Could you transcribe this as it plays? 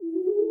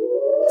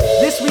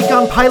This week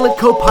on Pilot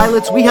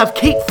Co-Pilots, we have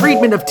Kate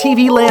Friedman of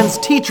TV Land's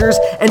Teachers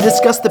and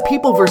discuss The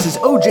People vs.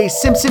 O.J.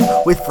 Simpson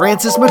with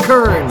Frances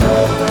McKern.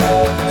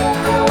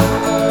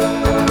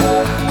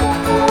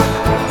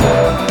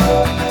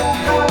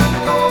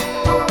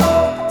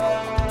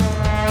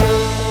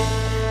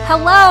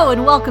 Hello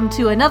and welcome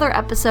to another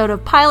episode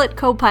of Pilot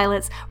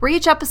Co-Pilots, where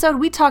each episode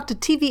we talk to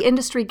TV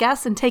industry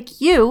guests and take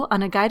you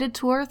on a guided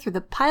tour through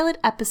the pilot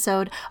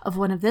episode of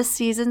one of this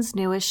season's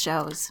newest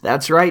shows.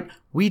 That's right.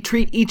 We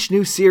treat each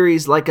new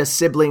series like a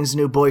sibling's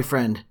new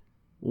boyfriend.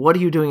 What are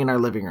you doing in our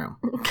living room?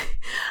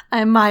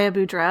 I'm Maya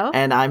Boudreau.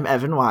 And I'm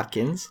Evan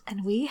Watkins.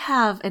 And we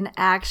have an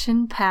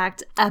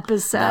action-packed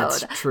episode.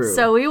 That's true.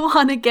 So we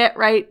want to get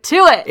right to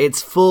it.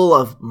 It's full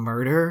of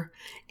murder,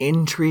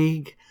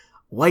 intrigue,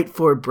 white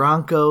Ford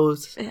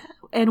Broncos.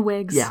 And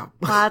wigs. Yeah.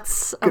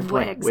 Lots Good of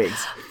point.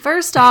 wigs.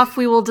 First off,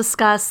 we will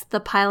discuss the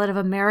pilot of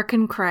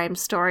American Crime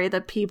Story,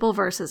 The People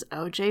vs.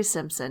 O.J.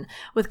 Simpson,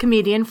 with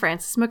comedian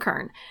Frances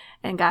McKern.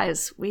 And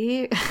guys,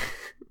 we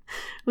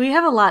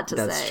have a lot to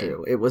say. That's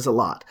true. It was a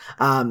lot.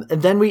 And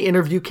then we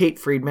interview Kate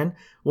Friedman,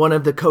 one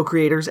of the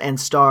co-creators and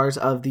stars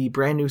of the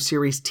brand new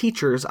series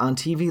Teachers on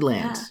TV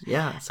Land.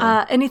 Yeah.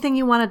 Anything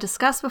you want to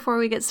discuss before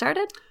we get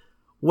started?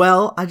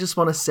 Well, I just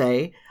want to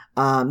say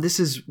this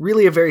is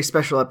really a very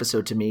special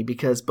episode to me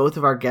because both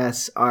of our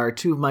guests are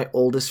two of my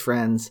oldest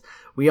friends.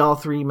 We all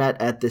three met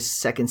at this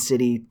Second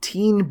City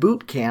teen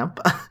boot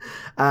camp.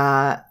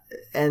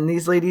 And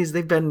these ladies,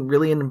 they've been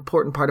really an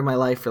important part of my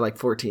life for like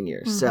 14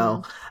 years. Mm-hmm.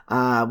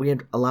 So we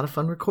had a lot of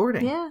fun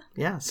recording.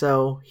 Yeah.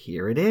 So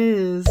here it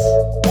is.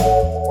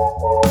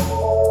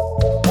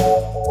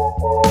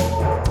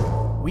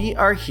 We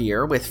are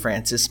here with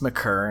Frances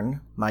McKern,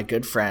 my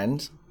good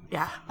friend.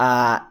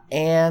 Yeah.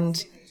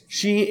 And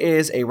she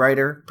is a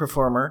writer,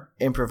 performer,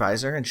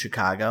 improviser in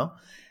Chicago.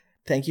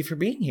 Thank you for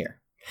being here.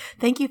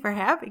 Thank you for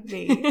having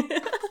me.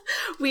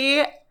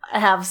 We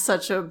have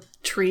such a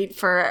treat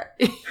for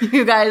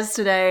you guys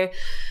today.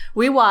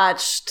 We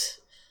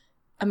watched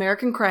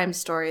American Crime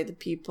Story, The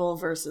People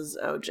vs.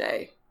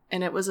 O.J.,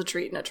 and it was a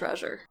treat and a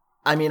treasure.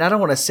 I mean, I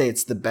don't want to say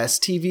it's the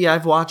best TV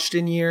I've watched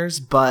in years,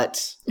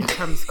 but it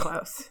comes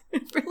close.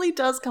 It really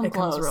does come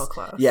close. It comes real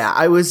close. Yeah,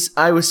 I was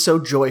so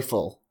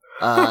joyful.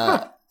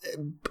 But,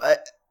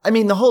 I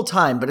mean, the whole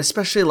time, but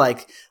especially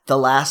like the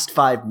last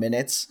 5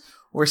 minutes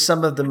were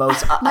some of the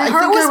most. I think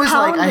I was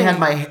like I had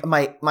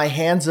my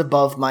hands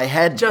above my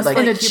head, just like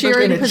in a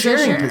cheering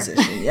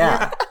position.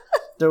 Yeah,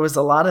 there was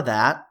a lot of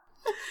that.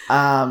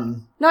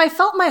 No, I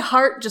felt my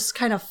heart just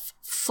kind of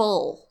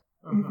full,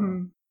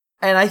 mm-hmm.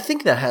 And I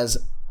think that has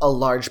a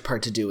large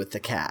part to do with the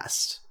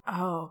cast.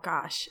 Oh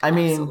gosh, I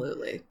mean,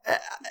 absolutely.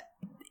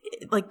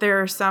 Like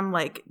there are some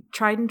like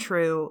tried and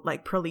true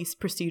like police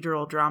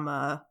procedural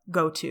drama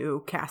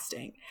go-to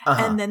casting.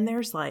 And then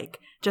there's like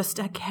just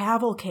a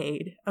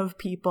cavalcade of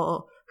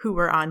people who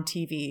were on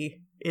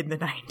TV in the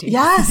 90s.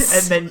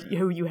 Yes. And then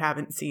who you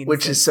haven't seen.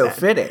 Which is so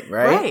fitting,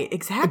 right? Right,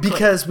 exactly.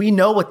 Because we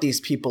know what these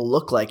people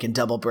look like in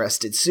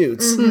double-breasted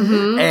suits.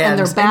 Mm-hmm. And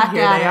they're back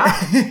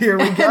at it. Here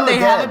we go. And they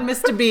haven't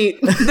missed a beat.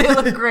 They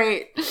look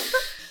great.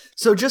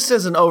 So just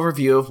as an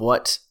overview of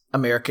what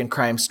American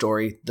Crime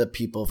Story, The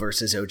People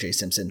vs. O.J.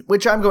 Simpson,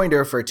 which I'm going to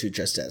refer to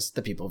just as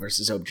The People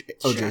vs.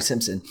 O.J.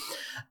 Simpson,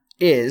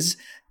 it's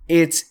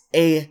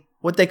a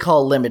what they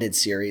call limited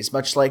series,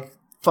 much like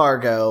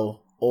Fargo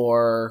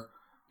or,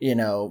 you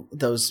know,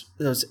 those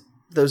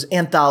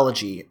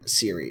anthology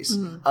series,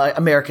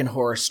 American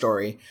Horror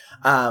Story,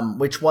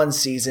 which one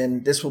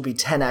season, this will be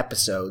 10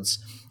 episodes,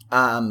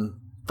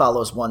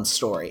 follows one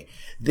story.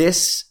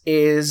 This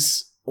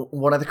is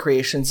one of the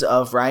creations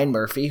of Ryan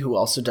Murphy, who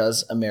also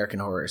does American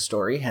Horror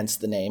Story, hence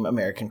the name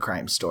American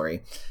Crime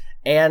Story.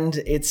 And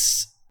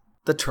it's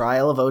the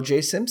trial of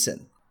O.J.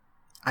 Simpson.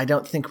 I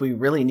don't think we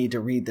really need to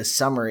read the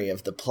summary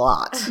of the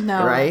plot,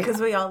 no, right? Because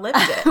we all lived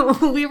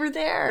it. We were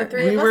there. The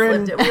three of us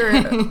lived it. We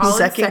were all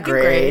second in second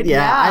grade.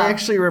 Yeah, I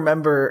actually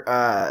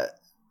remember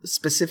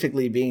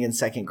specifically being in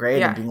second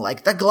grade and being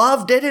like, the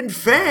glove didn't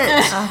fit.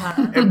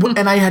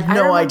 And I had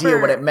no idea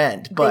what it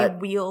meant. But they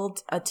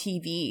wheeled a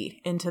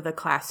TV into the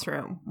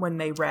classroom when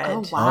they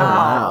read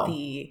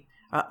the...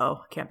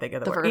 can't think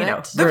of the word. Verdict? You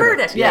know, the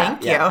verdict.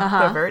 Thank you.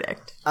 Uh-huh. The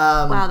verdict.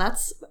 Wow,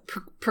 that's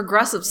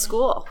progressive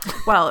school.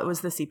 Well, it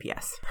was the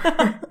CPS.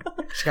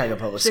 Chicago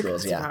Public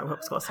Schools, Chicago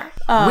Public Schools, sorry.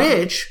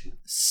 Which,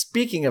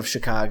 speaking of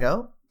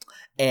Chicago,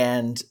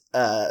 and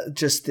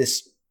just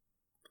this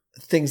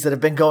things that have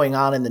been going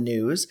on in the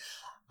news,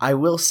 I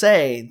will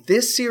say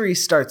this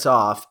series starts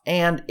off,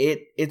 and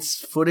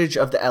it's footage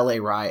of the LA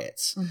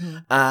riots.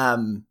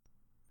 Mm-hmm.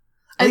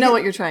 I know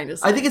what you're trying to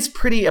say. I think it's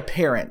pretty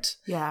apparent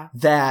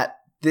that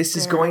this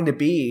is going to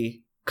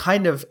be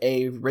kind of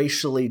a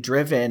racially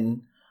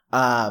driven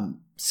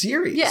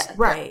series. Yeah,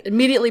 right.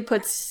 Immediately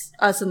puts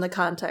us in the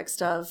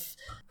context of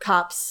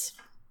cops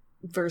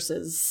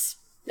versus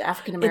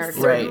African Americans.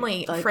 It's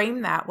certainly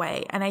framed that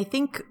way. And I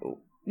think,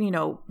 you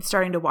know,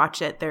 starting to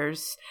watch it,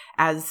 there's,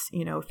 as,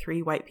 you know,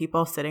 three white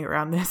people sitting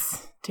around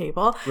this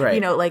table, you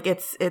know, like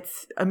it's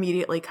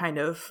immediately kind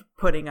of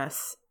putting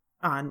us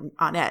on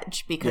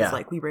edge because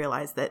like we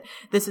realize that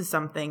this is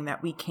something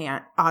that we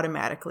can't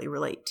automatically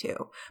relate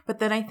to. But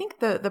then I think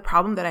the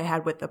problem that I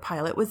had with the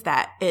pilot was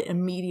that it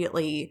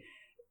immediately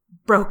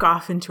broke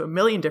off into a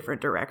million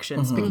different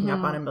directions, picking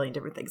up on a million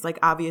different things. Like,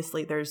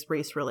 obviously there's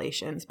race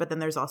relations, but then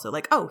there's also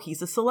like, oh, he's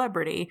a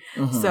celebrity.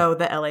 So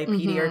the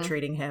LAPD are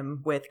treating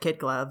him with kid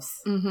gloves,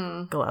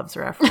 gloves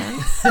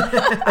reference.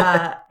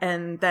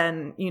 And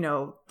then, you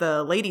know,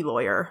 the lady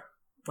lawyer,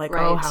 like,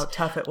 oh, how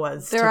tough it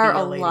was there to are be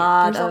a lady.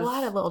 There's a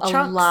lot of little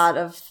chunks. A lot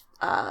of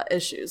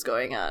issues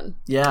going on.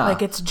 Yeah.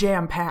 Like, it's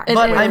jam-packed.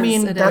 But, I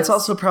mean, that's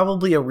also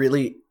probably a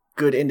really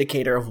good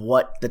indicator of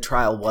what the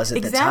trial was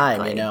at the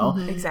time, you know?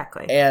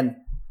 Exactly. And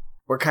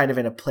we're kind of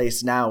in a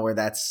place now where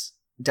that's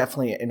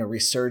definitely in a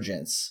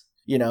resurgence,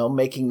 you know,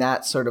 making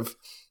that sort of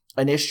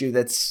an issue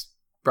that's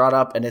brought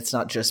up, and it's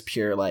not just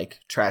pure, like,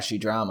 trashy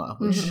drama,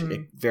 which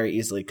it very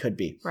easily could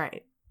be.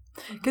 Right.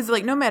 Because,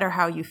 like, no matter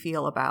how you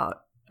feel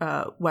about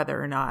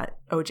whether or not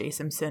O.J.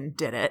 Simpson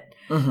did it,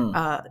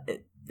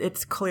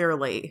 it's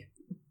clearly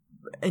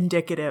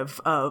indicative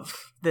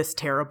of this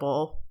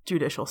terrible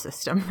judicial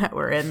system that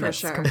we're in that's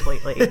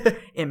completely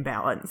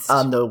imbalanced.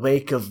 On the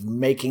wake of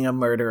making a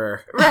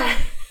murderer. Right.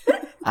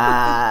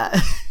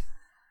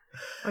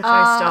 Which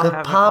I still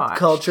haven't pop watched.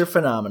 culture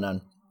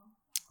phenomenon.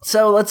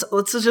 So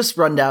let's just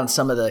run down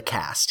some of the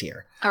cast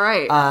here. All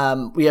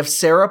right. We have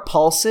Sarah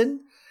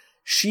Paulson.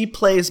 She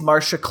plays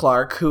Marcia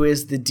Clark, who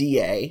is the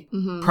DA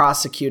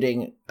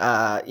prosecuting,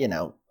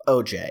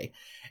 OJ.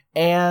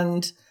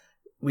 And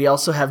we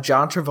also have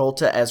John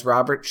Travolta as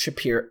Robert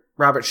Shapiro,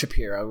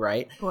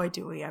 right? Boy,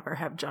 do we ever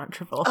have John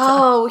Travolta.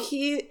 Oh,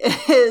 he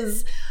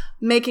is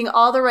making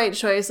all the right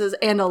choices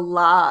and a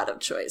lot of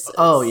choices.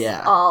 Oh,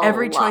 yeah.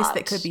 Every choice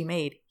that could be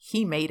made,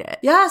 he made it.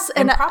 Yes.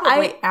 And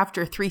probably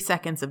after 3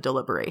 seconds of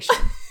deliberation.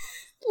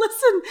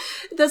 Listen,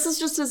 this is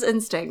just his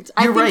instinct.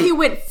 I think he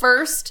went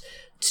first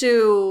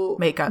to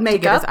makeup to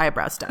get his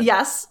eyebrows done.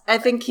 Yes, I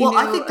think he knew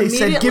I think they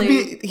said,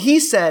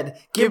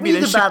 give me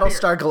the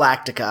Battlestar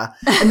Galactica.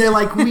 And they're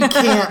like, we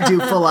can't do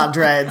full-on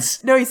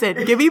dreads. No, he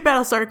said, give me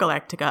Battlestar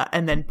Galactica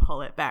and then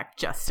pull it back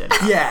just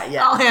enough. Yeah.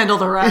 I'll handle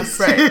the rest.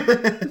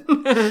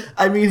 Right.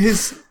 I mean,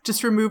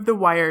 just remove the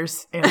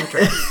wires and the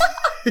dreads.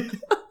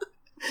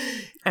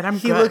 And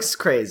he looks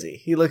crazy.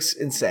 He looks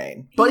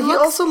insane. But he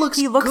also looks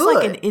He looks good.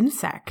 like an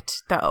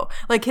insect, though.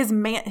 Like his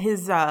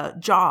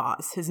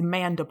jaws, his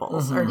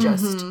mandibles are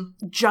just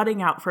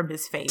jutting out from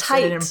his face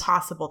tight. at an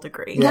impossible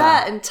degree.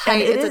 Yeah, and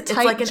tight. And it's a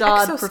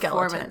tight-jawed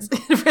performance.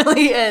 It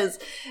really is.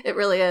 It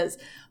really is.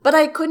 But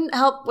I couldn't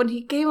help, when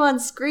he came on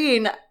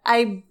screen,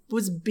 I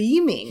was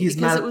beaming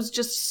because it was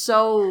just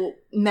so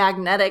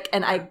magnetic,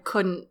 and I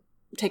couldn't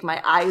take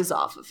my eyes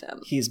off of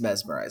him. He's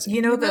mesmerizing.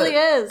 You know, he really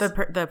is.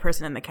 The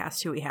person in the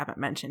cast who we haven't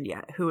mentioned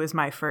yet, who is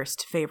my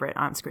first favorite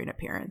on-screen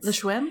appearance. The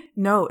Schwim?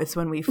 No, it's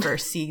when we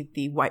first see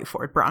the white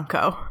Ford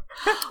Bronco.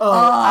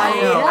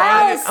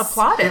 I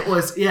applaud it. It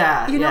was, you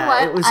know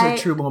what? It was a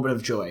true moment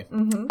of joy.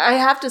 I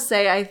have to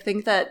say, I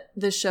think that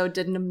this show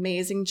did an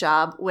amazing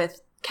job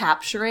with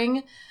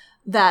capturing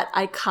that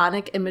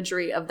iconic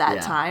imagery of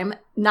that time,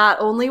 not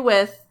only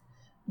with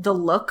the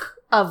look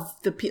of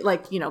the,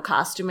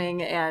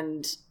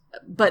 costuming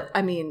but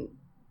I mean,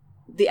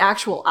 the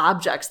actual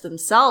objects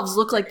themselves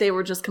look like they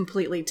were just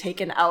completely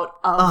taken out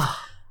of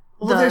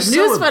the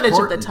news footage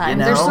at the time.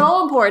 They're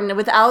so important.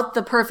 Without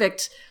the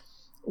perfect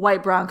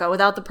white Bronco,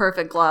 without the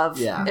perfect glove,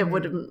 it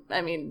would.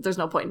 I mean, there's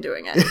no point in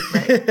doing it.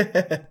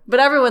 Right? But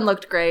everyone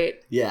looked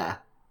great. Yeah.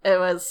 It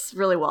was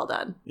really well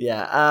done.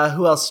 Yeah.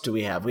 Who else do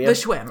we have? We have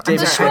the Schwim.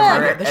 David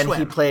Schwimmer, and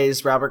he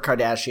plays Robert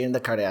Kardashian, the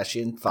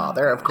Kardashian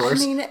father, of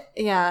course. I mean,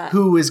 yeah.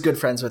 Who is good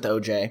friends with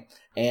OJ.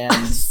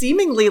 And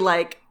seemingly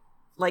like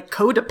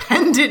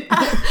codependent.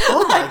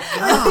 Oh my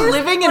God.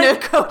 Living in a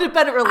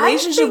codependent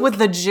relationship with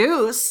the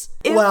juice.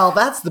 Well,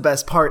 that's the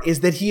best part, is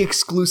that he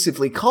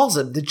exclusively calls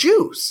him the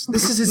juice.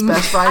 This is his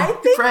best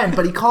friend,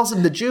 but he calls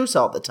him the juice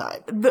all the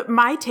time.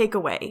 My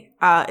takeaway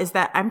is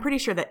that I'm pretty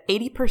sure that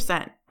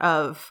 80%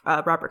 of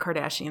Robert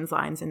Kardashian's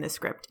lines in this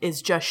script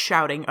is just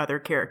shouting other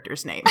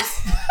characters' names.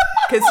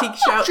 Because he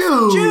shouts,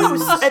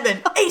 juice, and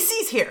then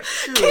AC's here.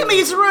 Juice.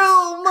 Kimmy's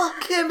room.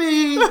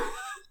 Kimmy.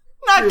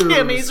 Not Juice.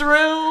 Kimmy's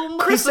room.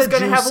 Chris is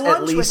going to have lunch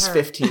at least with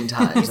her. 15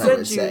 times. He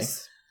said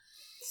juice.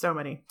 So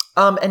many.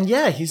 And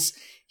yeah, he's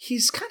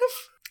kind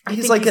of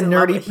he's like a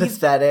nerdy,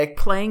 pathetic. He's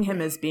playing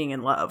him as being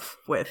in love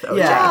with OJ.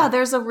 Yeah,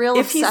 there's a real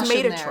if obsession he's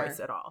made a there. choice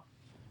at all.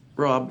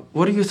 Rob,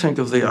 what do you think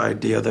of the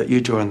idea that you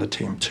join the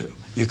team too?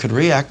 You could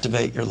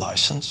reactivate your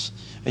license,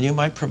 and you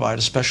might provide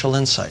a special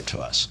insight to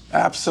us.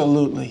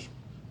 Absolutely.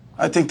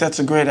 I think that's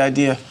a great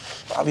idea.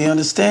 Bobby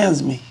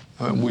understands me.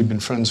 We've been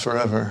friends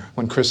forever.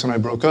 When Chris and I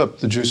broke up,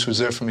 the juice was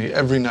there for me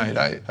every night.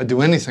 I'd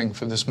do anything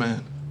for this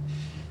man.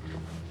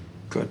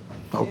 Good.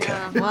 Okay.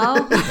 Yeah,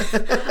 well,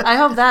 I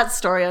hope that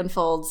story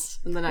unfolds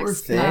in the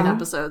next 9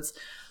 episodes.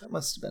 That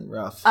must have been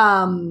rough.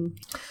 Who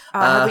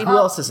who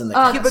else is in the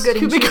cast? Cuba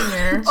Gooding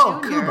Jr.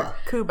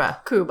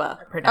 Cuba.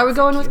 Are we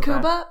going with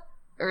Cuba?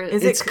 Or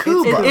It's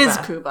Cuba. It is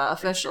Cuba,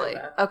 officially.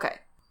 Okay.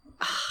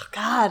 Oh,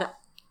 God.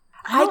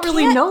 I don't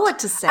really can't- know what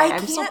to say.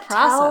 I'm still can't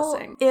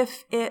processing. tell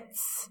if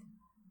it's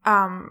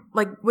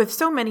like with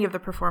so many of the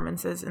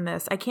performances in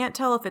this, I can't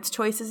tell if it's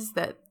choices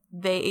that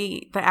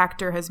the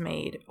actor has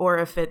made or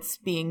if it's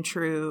being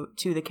true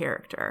to the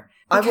character.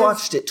 I've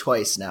watched it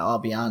twice now, I'll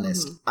be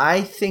honest.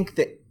 I think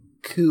that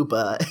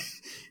Cuba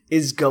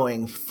is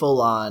going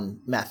full on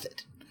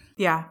method.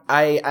 Yeah.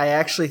 I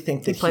actually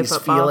think that played he's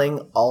football. feeling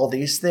all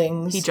these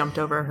things. He jumped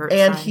over a hurt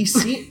and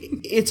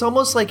sign. it's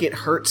almost like it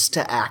hurts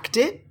to act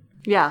it,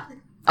 Yeah.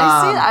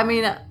 I see it. I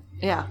mean,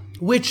 yeah.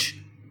 which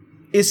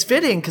is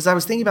fitting because I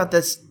was thinking about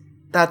this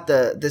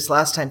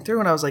last time through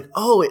and I was like,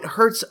 oh, it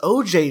hurts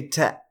OJ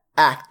to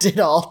act it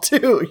all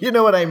too. You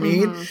know what I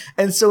mean?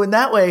 And so in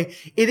that way,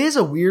 it is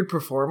a weird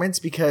performance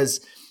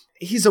because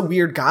he's a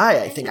weird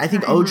guy, I think. I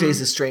think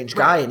OJ's a strange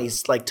guy and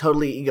he's like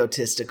totally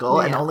egotistical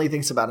and only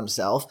thinks about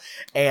himself.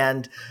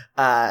 And,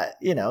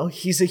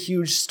 he's a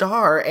huge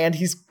star and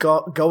he's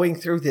going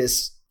through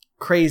this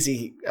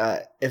crazy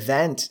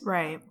event,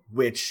 Right.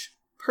 which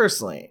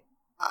personally,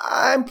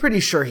 I'm pretty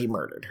sure he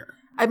murdered her.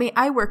 I mean,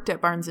 I worked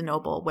at Barnes &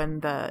 Noble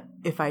when the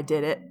If I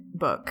Did It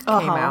book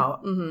came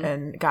out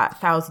and got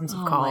thousands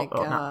of calls.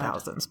 Well, not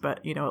thousands,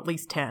 but, at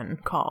least 10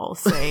 calls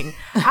saying,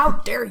 how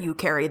dare you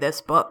carry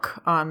this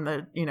book on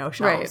the,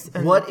 shelves. Right.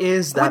 And What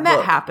is that when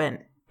book? that happened,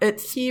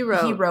 He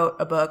wrote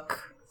a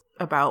book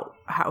about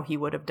how he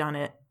would have done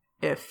it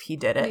if he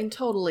did it. I mean,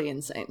 totally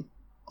insane.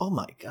 Oh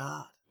my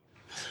God.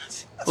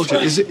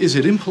 OJ, is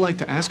it impolite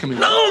to ask him?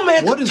 No,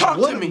 man, talk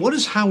to me. What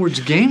is Howard's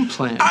game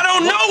plan? I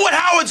don't know what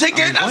Howard's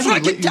thinking. Why That's did what I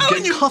he keep let you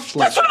telling get you. cuffed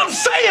like That's what I'm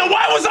saying.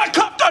 Why was I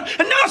cuffed on?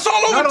 And now it's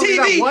all over Not only TV.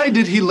 that, why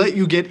did he let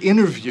you get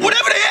interviewed?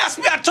 Whatever they asked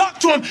me, I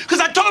talked to him because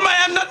I told him I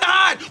had nothing to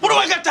hide. What do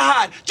I got to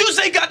hide? Juice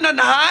ain't got nothing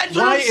to hide. That's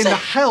what Why I'm in the saying.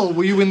 hell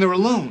were you in there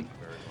alone?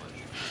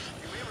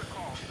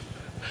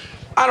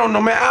 I don't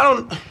know,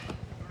 man.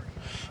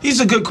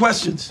 These are good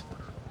questions.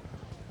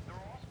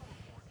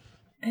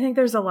 I think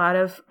there's a lot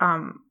of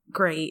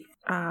great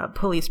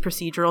police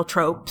procedural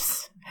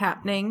tropes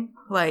happening,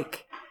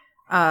 like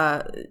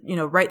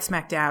right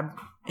smack dab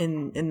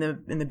in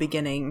the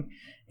beginning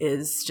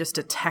is just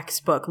a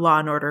textbook Law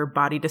and Order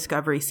body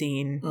discovery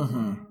scene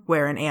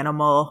where an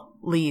animal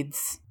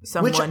leads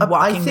someone Which walking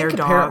I think their dog.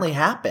 apparently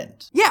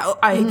happened. Yeah,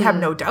 I have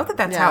no doubt that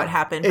that's how it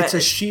happened. It's but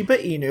a Shiba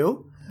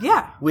Inu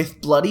yeah.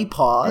 with bloody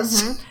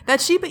paws. That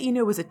Shiba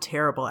Inu was a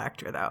terrible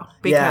actor, though.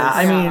 Yeah,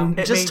 I mean,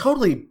 it just made-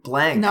 totally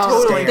blank.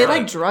 No, stare. they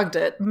like drugged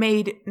it.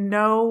 made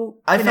no.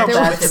 I felt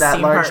connection bad with for the that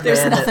scene large partner. There's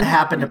man that nothing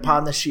happened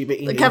upon the Shiba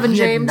Inu. Kevin he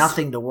James. had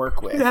nothing to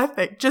work with.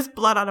 Nothing, just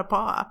blood on a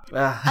paw.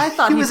 I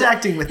thought he was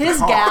acting with his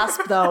the paw.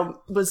 gasp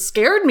though was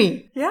scared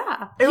me.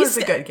 Yeah, it was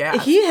a good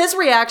gasp. His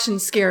reaction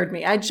scared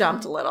me. I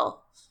jumped a little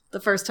the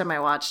first time I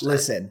watched it.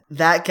 Listen,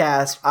 that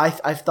gasp,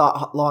 I've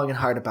thought long and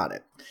hard about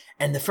it.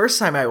 And the first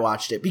time I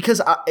watched it,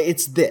 because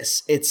it's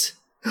it's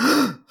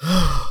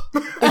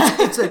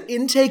an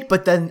intake,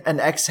 but then an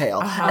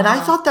exhale. And I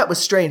thought that was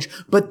strange.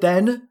 But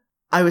then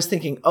I was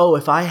thinking, oh,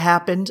 if I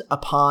happened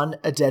upon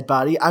a dead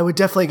body, I would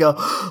definitely go,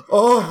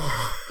 oh,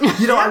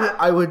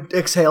 I would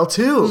exhale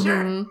too.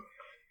 Sure.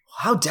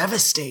 How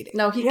devastating.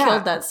 No, he Yeah,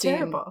 killed that scene.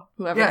 terrible.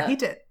 Whoever Yeah, that he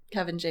did.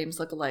 Kevin James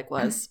lookalike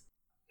was.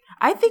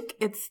 I think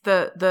it's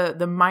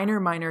the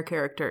minor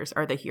characters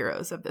are the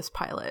heroes of this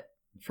pilot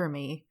for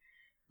me.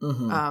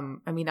 Mm-hmm.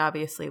 I mean,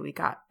 obviously we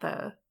got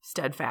the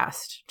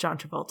steadfast John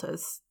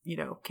Travolta's,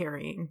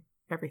 carrying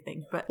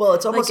everything, but Well,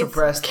 it's almost like, a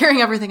breath.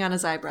 Carrying everything on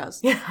his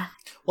eyebrows. Yeah,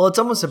 Well, it's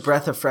almost a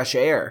breath of fresh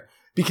air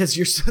because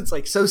it's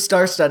like so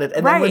star-studded,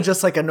 and then when Right.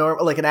 just like an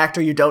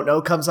actor you don't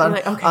know comes on,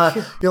 You're like,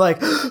 okay, phew. you're like,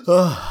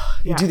 oh,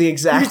 you Yeah. do the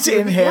exact You do,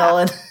 inhale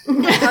and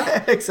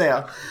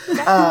exhale.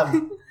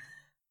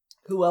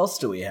 Who else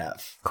do we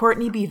have?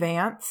 Courtney B.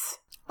 Vance,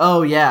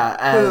 Oh yeah,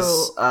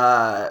 as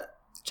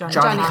Johnny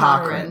Johnny Cochran.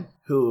 Cochran,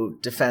 who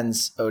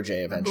defends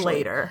OJ eventually.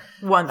 later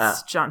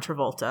once John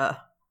Travolta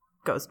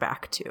goes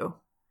back to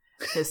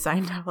his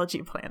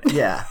Scientology planet.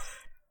 Yeah.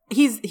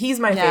 He's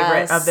my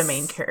Yes. favorite of the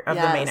main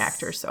the main Yes.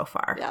 actors so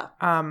far. Yeah.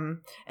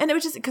 And it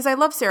was just because I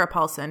love Sarah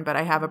Paulson, but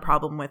I have a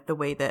problem with the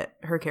way that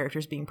her character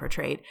is being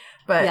portrayed.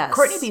 But Yes.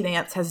 Courtney B.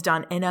 Vance has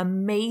done an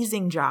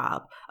amazing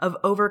job of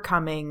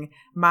overcoming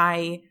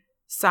my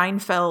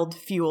Seinfeld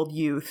fueled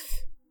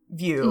youth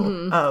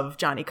view of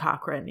Johnny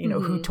Cochran,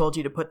 who told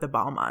you to put the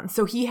balm on.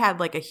 So he had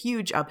like a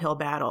huge uphill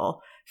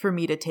battle for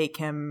me to take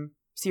him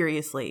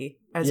seriously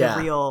as Yeah.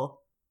 a real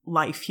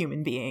life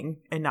human being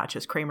and not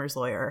just Kramer's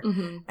lawyer.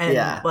 Mm-hmm. And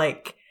Yeah.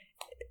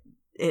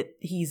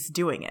 he's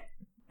doing it.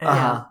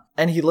 And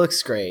And he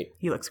looks great.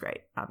 he looks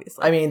great,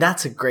 obviously. I mean,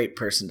 that's a great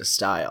person to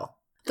style.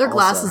 Their Also-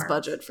 glasses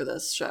budget for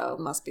this show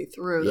must be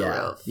through the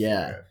Yeah. roof.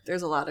 Yeah.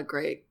 There's a lot of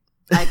great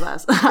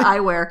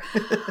eyewear.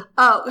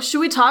 Should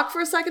we talk for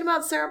a second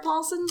about Sarah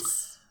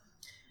Paulson's?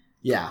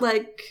 Yeah.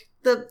 Like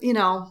the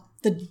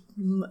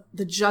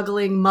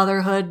juggling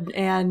motherhood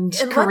and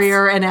And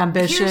career and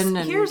ambition.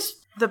 Here's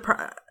the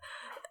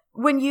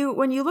when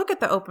you look at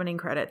the opening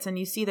credits and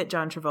you see that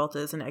John Travolta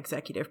is an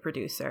executive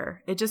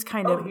producer, it just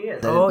kind of I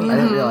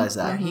didn't realize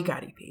that. Yeah, he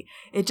got EP.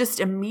 It just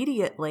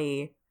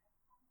immediately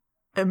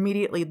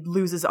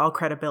loses all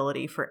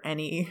credibility for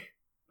any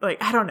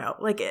like, I don't know.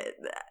 Like,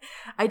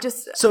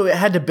 So it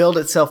had to build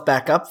itself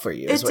back up for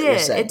you, is what you're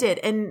saying. It did.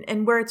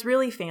 And where it's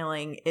really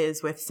failing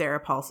is with Sarah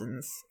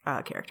Paulson's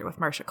character, with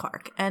Marcia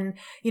Clark. And,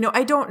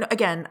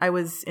 I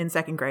was in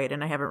second grade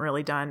and I haven't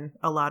really done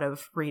a lot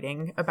of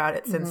reading about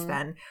it since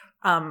then.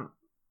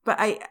 But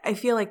I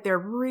feel like they're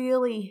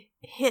really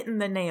hitting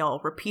the nail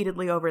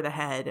repeatedly over the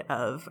head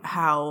of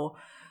how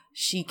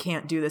she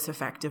can't do this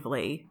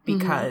effectively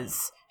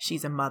because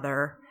she's a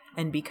mother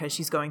and because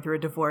she's going through a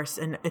divorce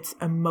and it's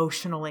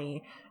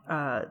emotionally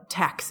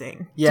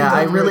taxing. Yeah,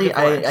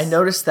 I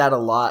noticed that a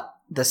lot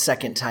the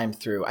second time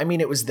through. I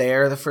mean, it was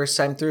there the first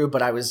time through,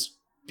 but I was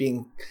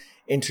being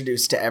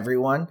introduced to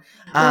everyone.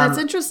 And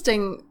it's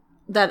interesting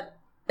that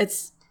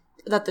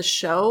the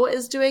show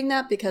is doing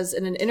that, because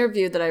in an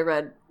interview that I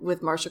read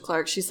with Marcia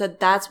Clark, she said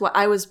that's what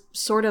I was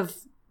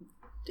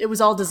it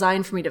was all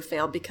designed for me to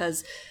fail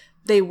because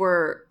they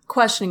were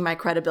questioning my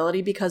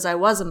credibility because I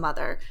was a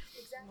mother.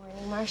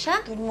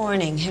 Marcia? Good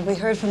morning. Have we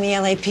heard from the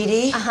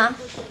LAPD? Uh-huh.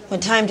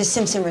 What time does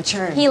Simpson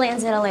return? He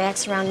lands at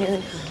LAX around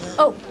noon.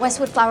 Oh,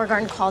 Westwood Flower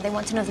Garden called. They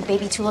want to know if the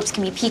baby tulips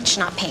can be peach,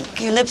 not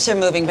pink. Your lips are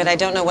moving, but I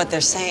don't know what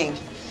they're saying.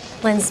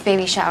 Lynn's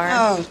baby shower.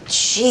 Oh,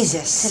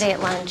 Jesus. Today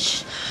at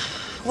lunch.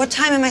 What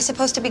time am I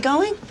supposed to be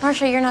going?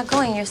 Marcia, you're not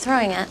going. You're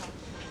throwing it.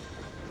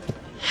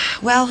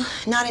 Well,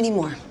 not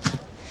anymore.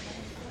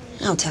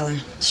 I'll tell her.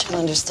 She'll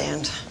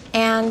understand.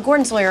 And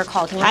Gordon's lawyer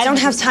called. I don't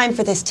have time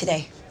for this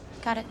today.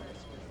 Got it.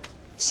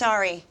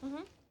 Sorry.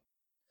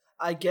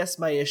 I guess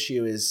my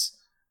issue is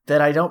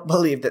that I don't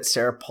believe that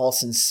Sarah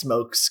Paulson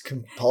smokes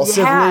compulsively.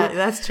 Yeah,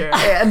 that's true.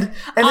 And it's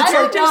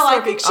I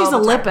think she's a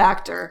lip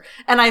actor,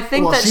 and I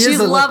think that she's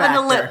loving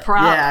a lip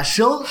prop. Yeah,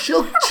 she'll chew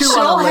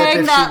on a lip hang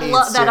if that she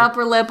needs that to.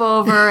 upper lip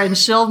over, and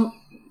she'll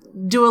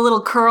do a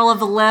little curl of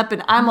the lip,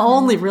 and I'm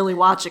only really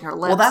watching her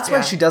lips. Well, that's why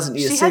she doesn't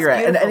need a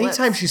cigarette. And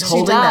anytime she's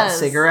holding that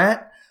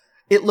cigarette,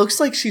 it looks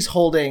like she's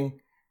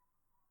holding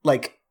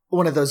like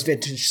one of those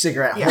vintage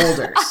cigarette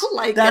holders.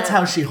 That's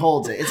how she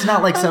holds it. It's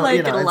not like it's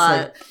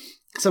like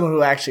someone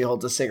who actually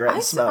holds a cigarette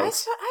and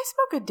smokes. I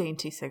smoke a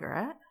dainty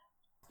cigarette.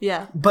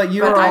 Yeah. But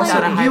you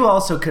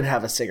also could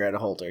have a cigarette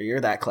holder.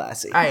 You're that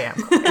classy. I am.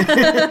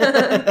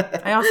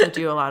 I also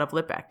do a lot of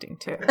lip acting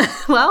too.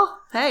 Well,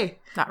 hey.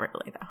 Not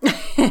really though.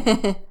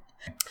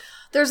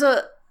 There's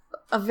a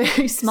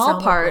very small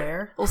Selma part.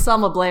 Blair. Well,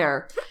 Selma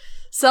Blair.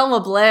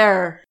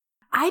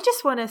 I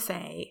just want to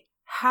say,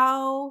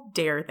 how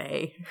dare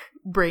they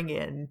bring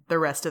in the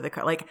rest of the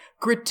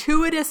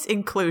gratuitous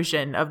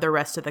inclusion of the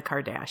rest of the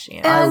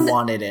Kardashians? I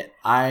wanted it.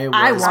 I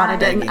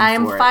wanted it. I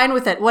am fine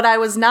with it. What I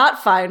was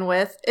not fine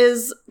with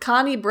is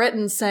Connie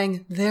Britton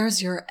saying,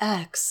 "There's your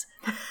ex."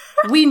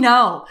 We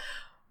know.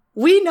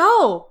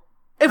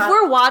 If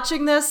we're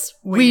watching this,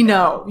 we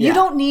know. Yeah. You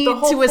don't need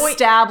to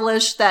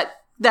establish that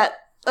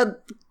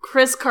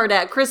Kris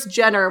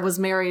Jenner was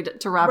married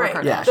to Robert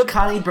Kardashian. Yeah,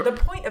 the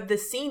point of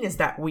this scene is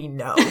that we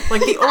know.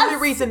 Like, the only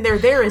reason they're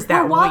there is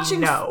that we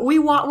know.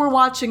 We're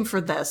watching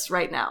for this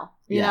right now.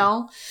 You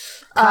know?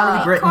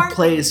 Connie Britton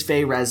plays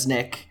Faye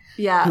Resnick.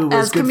 Yeah, who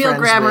was as Camille friends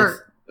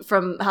Grammer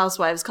from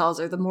Housewives calls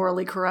her, the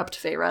morally corrupt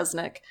Faye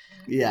Resnick.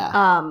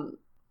 Yeah.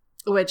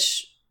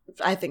 Which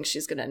I think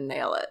she's going to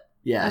nail it.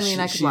 Yeah, I mean,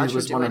 I could she watch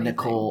was her do one of anything.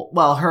 Nicole.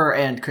 Well, her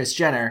and Kris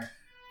Jenner,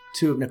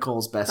 two of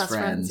Nicole's best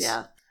friends.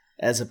 Yeah.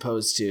 As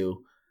opposed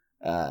to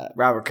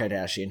Robert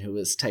Kardashian, who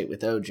was tight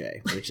with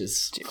OJ, which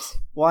is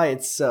why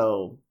it's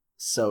so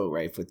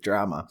rife with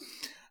drama.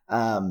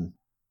 They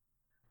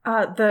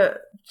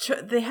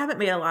haven't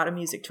made a lot of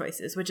music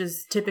choices, which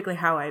is typically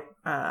how I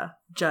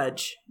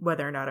judge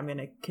whether or not I'm going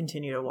to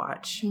continue to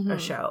watch a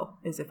show,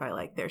 is if I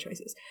like their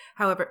choices.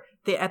 However,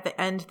 at the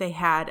end they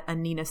had a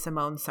Nina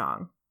Simone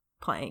song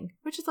playing,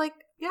 which is like,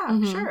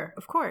 sure,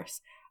 of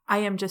course. I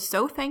am just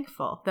so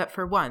thankful that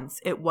for once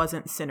it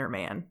wasn't Sinner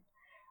Man.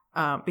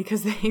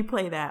 Because they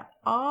play that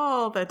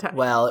all the time.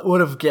 Well, it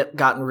would have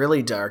gotten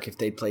really dark if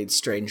they played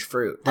Strange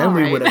Fruit. Then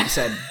we would have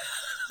said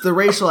the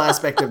racial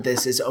aspect of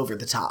this is over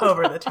the top.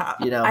 Over the top.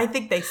 You know? I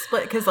think they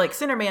split, because like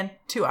Sinner Man,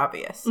 too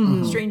obvious.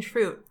 Strange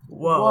Fruit,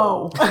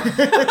 whoa.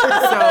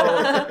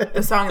 So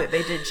the song that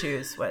they did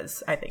choose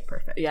was, I think,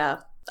 perfect. Yeah.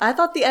 I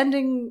thought the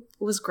ending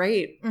was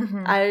great.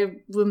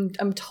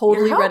 I'm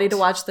totally ready to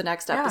watch the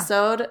next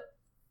episode.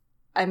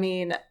 I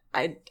mean,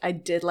 I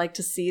did like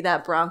to see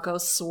that Bronco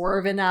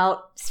swerving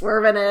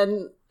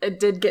in. It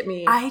did get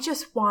me I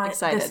just want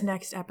excited. This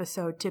next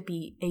episode to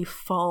be a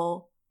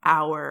full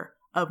hour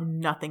of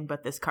nothing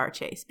but this car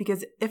chase.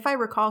 Because if I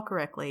recall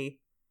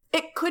correctly,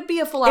 it could be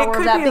a full hour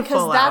of that,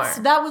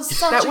 because that was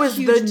such a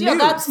huge deal.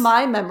 That's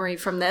my memory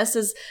from this,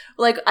 is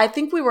like, I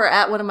think we were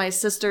at one of my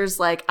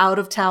sister's like out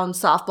of town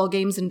softball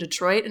games in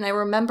Detroit, and I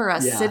remember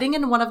us sitting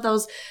in one of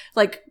those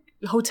like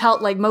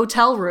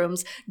motel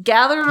rooms,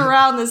 gathered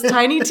around this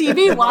tiny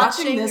TV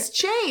watching this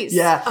chase.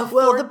 Yeah.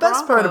 Well, the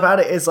best part about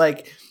it is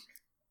like,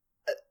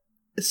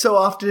 so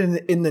often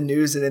in the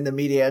news and in the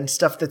media and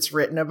stuff that's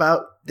written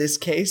about this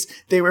case,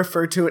 they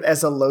refer to it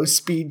as a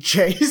low-speed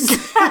chase, which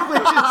is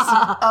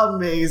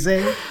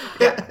amazing.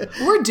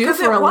 We're due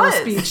for a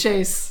low-speed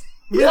chase.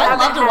 I'd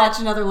love to watch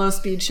another low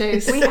speed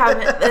chase. It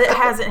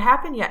hasn't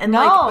happened yet. And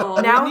No,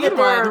 like now we that need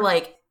there are one.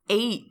 like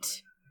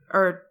 8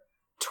 or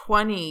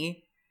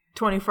 20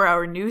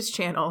 24-hour news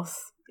channels,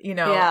 you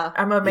know, Yeah.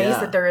 I'm amazed Yeah.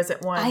 that there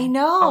isn't one I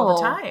know. all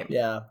the time.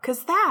 Yeah.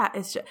 Because that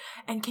is just,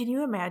 and can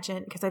you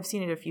imagine, because I've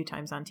seen it a few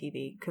times on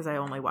TV, because I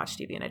only watch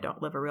TV and I don't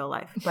live a real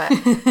life, but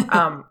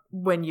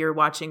when you're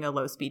watching a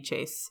low speed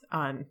chase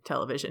on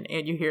television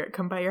and you hear it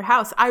come by your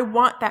house, I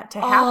want that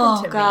to happen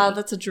to me. Oh, God,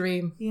 that's a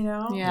dream. You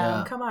know?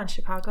 Yeah. Come on,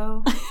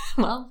 Chicago.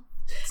 Well,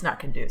 It's not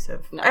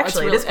conducive. no,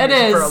 Actually, it's it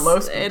is for a low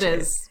speed It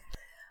chase. is.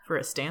 For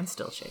a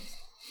standstill chase.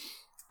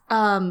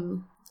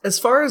 As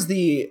far as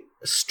the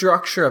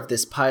structure of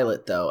this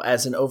pilot, though,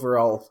 as an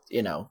overall,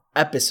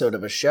 episode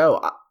of a show,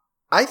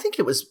 I think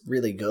it was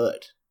really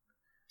good.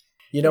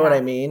 You know what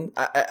I mean?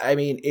 I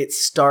mean, it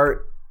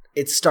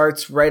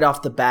starts right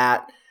off the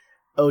bat.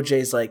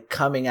 OJ's like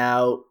coming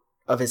out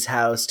of his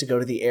house to go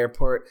to the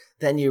airport.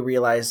 Then you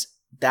realize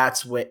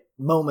that's what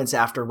moments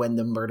after when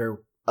the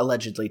murder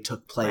allegedly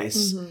took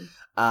place.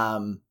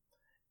 Mm-hmm.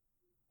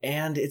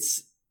 And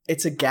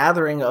it's a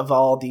gathering of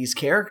all these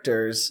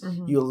characters.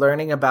 Mm-hmm. You're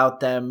learning about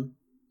them.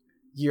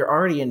 You're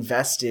already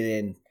invested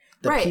in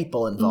the Right.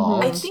 people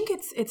involved. I think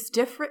it's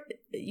different.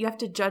 You have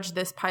to judge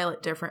this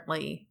pilot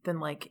differently than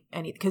like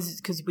any,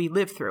 because we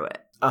lived through it.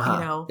 Uh-huh. You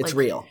know, It's like,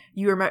 real.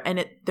 You remember,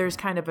 and there's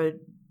kind of a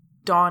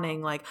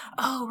dawning like,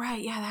 oh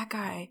right, yeah, that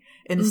guy,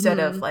 instead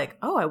of like,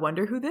 oh, I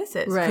wonder who this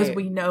is, because Right.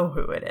 we know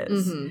who it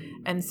is. Mm-hmm.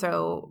 And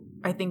so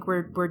I think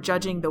we're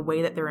judging the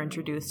way that they're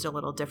introduced a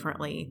little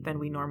differently than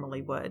we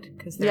normally would,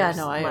 because there's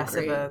I less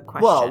agree. of a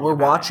question. Well, we're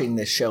about watching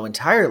this show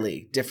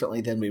entirely differently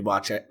than we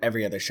watch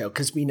every other show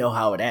because we know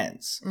how it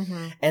ends. it.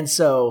 Mm-hmm. And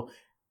so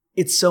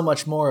it's so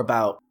much more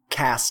about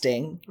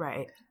casting,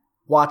 Right.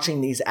 watching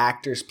these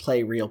actors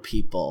play real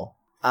people.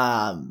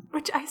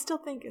 Which I still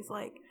think is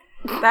like,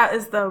 that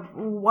is the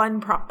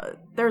one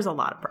there's a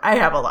lot of I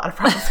have a lot of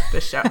problems with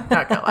this show,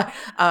 not gonna lie,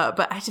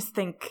 but I just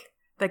think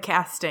the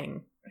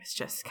casting is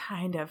just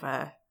kind of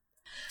a,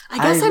 I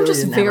guess I I'm really just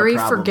didn't have a very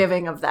problem.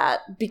 forgiving of that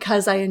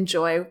because I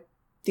enjoy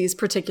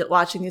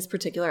watching these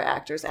particular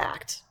actors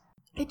act.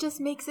 it just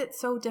makes it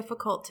so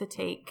difficult to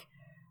take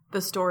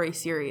the story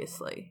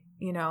seriously,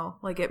 you know,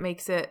 like it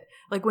makes it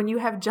like when you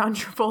have John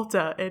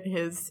Travolta in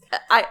his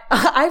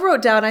I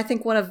wrote down, I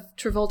think one of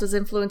Travolta's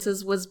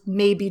influences was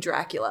maybe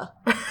Dracula.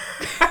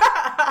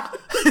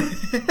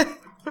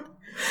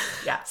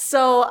 yeah.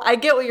 So I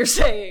get what you're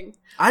saying.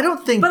 I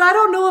don't think. But I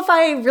don't know if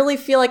I really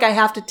feel like I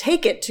have to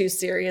take it too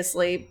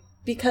seriously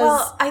because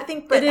Well, I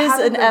think it is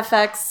having an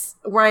FX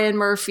Ryan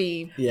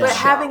Murphy. Yeah. But show.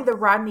 having the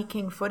Rodney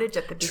King footage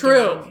at the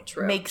beginning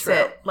makes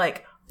it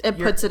like It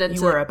puts it into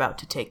you were about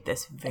to take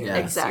this very Yeah.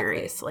 Exactly.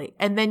 seriously,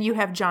 and then you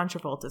have John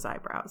Travolta's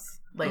eyebrows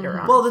later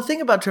on. Well, the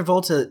thing about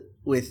Travolta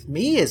with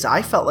me is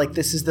I felt like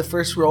this is the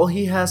first role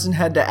he hasn't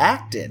had to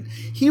act in.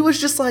 He was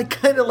just like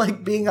kind of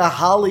like being a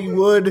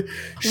Hollywood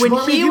when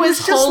schmuck. he was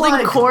just holding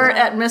like- court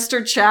at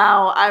Mr.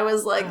 Chow, I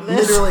was like,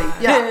 this Literally,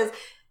 yeah. is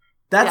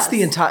That's Yes.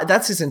 the entire.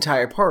 That's his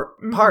entire part.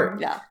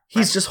 yeah.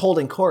 He's just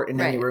holding court in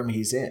any Right. room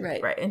he's in.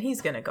 Right. right, and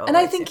he's gonna go. And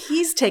I away think soon.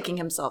 he's taking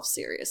himself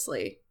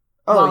seriously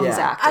Oh, while yeah. he's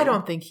acting. I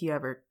don't think he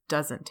ever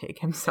doesn't take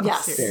himself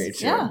Yes.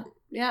 seriously. Very true.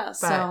 Yeah. Yeah.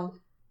 So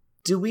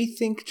Do we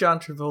think John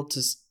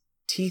Travolta's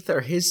teeth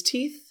are his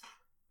teeth?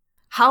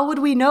 how would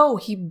we know?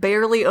 He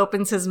barely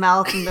opens his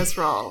mouth in this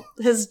role.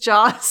 His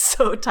jaw is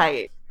so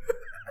tight.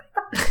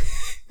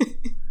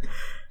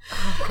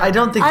 I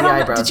don't think I the don't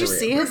know. eyebrows Did you are real.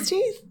 see his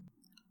teeth?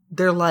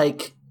 They're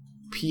like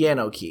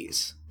piano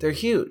keys. They're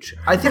huge.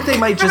 I think they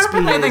might just be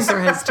his. I think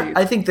they're his teeth.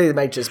 I think they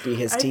might just be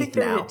his I teeth think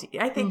they're now.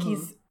 I think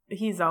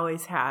he's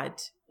always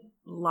had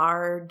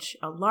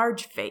a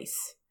large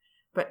face,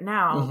 but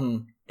now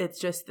Mhm. it's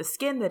just the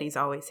skin that he's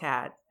always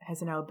had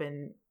has now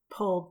been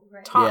pulled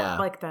taut Yeah.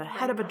 like the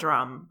head of a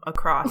drum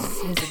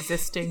across his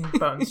existing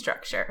bone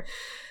structure.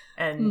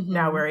 And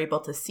now we're able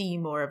to see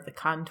more of the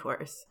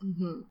contours.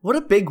 What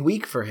a big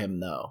week for him,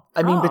 though.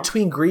 I mean, Oh,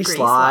 between Grease Grease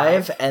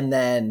Live Live. and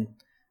then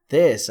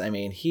this, I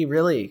mean, he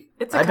really.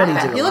 It's a I bet he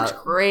comeback. did a He lot.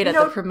 looked great at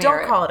No, the premiere.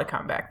 don't call it a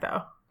comeback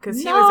though, because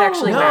he No. was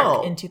actually No.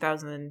 back in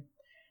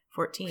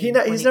 2014. He's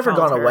when never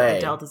called gone her away.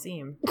 Adele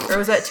Dazeem, or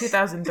was that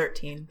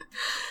 2013?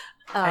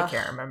 I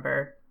can't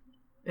remember.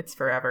 It's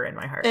forever in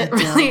my heart. It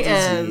really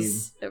Dazeem.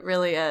 is. It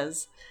really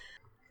is.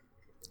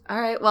 All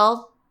right.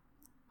 Well,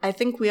 I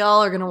think we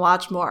all are going to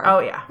watch more. Oh,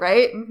 yeah.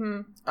 Right?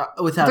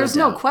 Without There's a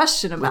no doubt.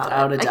 question about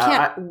Without it. a I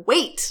doubt. can't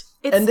wait.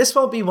 And this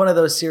won't be one of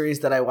those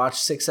series that I watch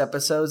 6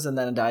 episodes and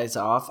then it dies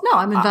off. No,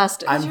 I'm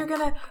invested.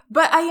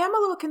 But I am a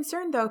little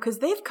concerned though, because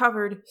they've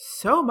covered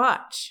so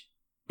much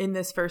in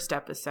this first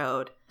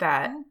episode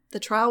that The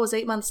trial was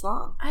 8 months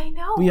long. I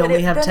know We but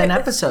only have then 10 it's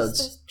just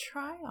episodes. a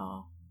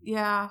trial.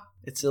 Yeah.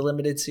 It's a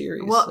limited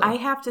series. Well, so. I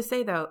have to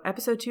say though,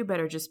 episode 2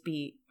 better just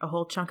be a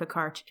whole chunk of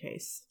car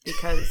chase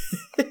because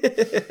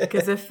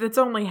if it's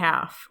only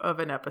half of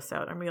an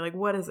episode, I'm gonna be like,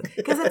 what is it?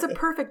 Because it's a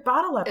perfect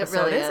bottle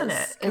episode, really isn't is.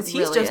 it? Because It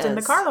he's really just in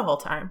the is. car the whole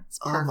time.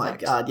 Oh my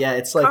Perfect. god, yeah,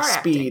 it's like Car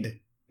acting. Speed.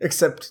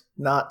 Except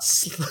not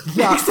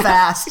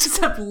fast.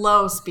 Except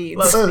low speeds.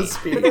 Low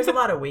speed. But there's a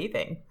lot of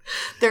weaving.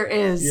 There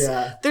is.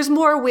 Yeah. There's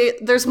more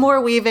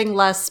weaving,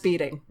 less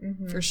speeding,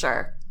 for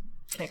sure.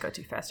 Can't go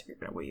too fast if you're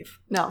going to weave.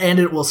 No. And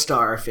it will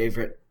star our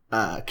favorite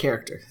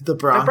character, the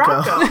Bronco. The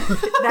Bronco.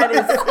 That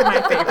is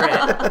my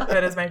favorite.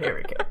 That is my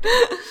favorite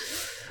character.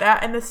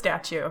 That and the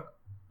statue.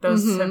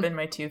 Those have been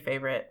my two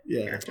favorite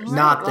characters.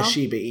 Not the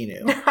Shiba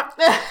Inu.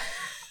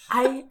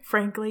 I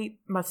frankly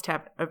must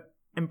have an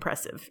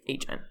impressive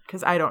agent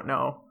because I don't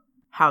know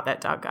how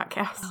that dog got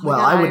cast. Well,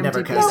 I would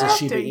never cast a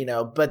Shiba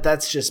Inu, but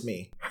that's just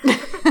me.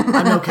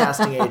 I'm no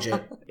casting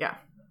agent. Yeah.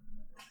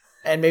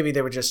 And maybe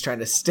they were just trying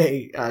to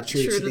stay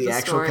true to the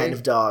actual story. kind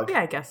of dog.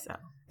 Yeah, I guess so.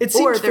 It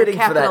seemed they're fitting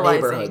for that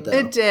capitalizing. neighborhood, though.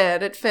 It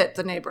did. It fit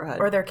the neighborhood.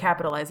 Or they're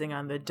capitalizing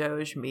on the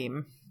Doge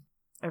meme.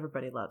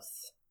 Everybody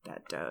loves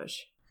that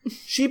Doge.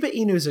 Shiba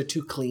Inus are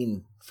too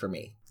clean for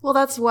me. Well,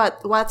 that's why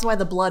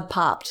the blood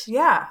popped.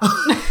 Yeah.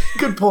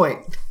 Good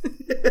point.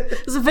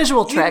 It was a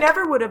visual You trick.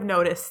 never would have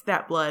noticed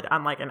that blood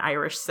on like an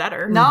Irish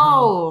setter.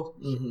 No.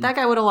 That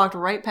guy would have walked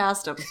right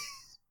past him.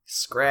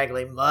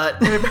 Scraggly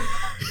mutt.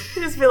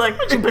 You just feel like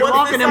Been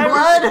walking in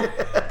blood.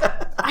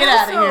 Get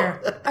out of Also,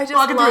 here. I just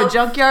Walking through a love-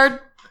 junkyard.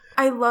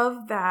 I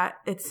love that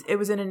it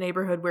was in a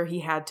neighborhood where he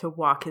had to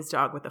walk his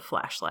dog with a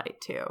flashlight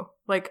too.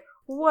 Like,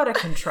 what a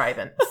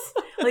contrivance.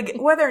 Like,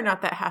 whether or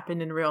not that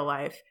happened in real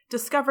life,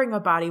 discovering a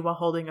body while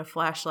holding a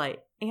flashlight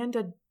and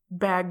a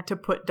bag to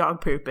put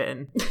dog poop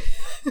in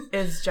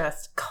is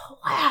just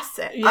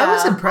classic. Yeah. I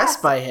was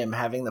impressed by him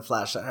having the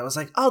flashlight. I was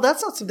like, oh,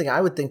 that's not something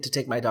I would think to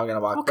take my dog on a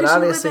walk. Well, but 'cause you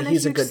live obviously in a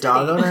he's a huge good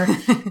dog owner.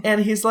 city.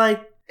 And he's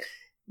like,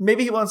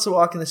 maybe he wants to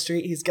walk in the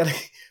street. He's got to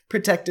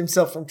protect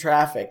himself from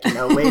traffic,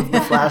 wave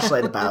the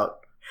flashlight about.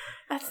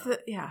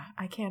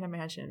 I can't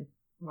imagine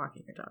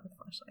walking your dog with a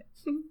flashlight.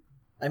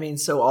 I mean,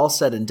 so all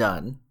said and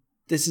done,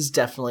 this is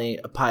definitely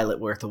a pilot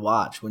worth a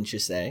watch, wouldn't you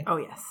say? Oh,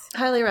 yes.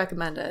 Highly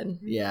recommended.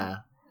 Yeah.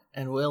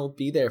 And we'll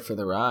be there for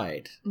the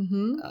ride.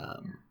 Mm-hmm.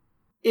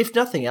 If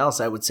nothing else,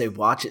 I would say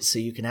watch it so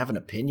you can have an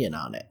opinion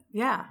on it.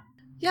 Yeah.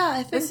 Yeah, I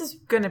think This is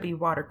going to be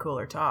water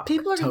cooler talk.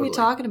 people are going to be Totally.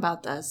 talking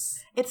about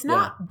this. It's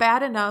not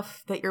bad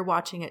enough that you're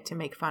watching it to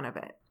make fun of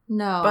it,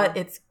 No. but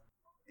it's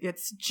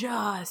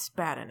just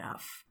bad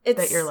enough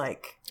that you're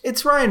like,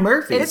 It's Ryan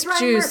Murphy. it's Ryan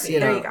juicy. Murphy.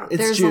 There you go. It's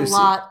There's juicy. a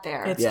lot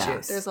there. It's Yeah.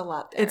 juice. There's a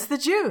lot there. It's the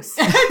juice.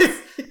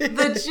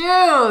 the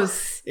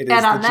juice. It is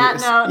And the on that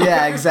juice. note.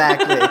 Yeah,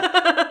 exactly.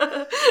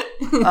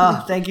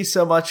 Thank you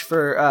so much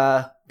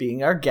for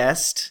being our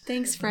guest.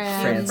 Thanks,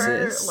 Fran.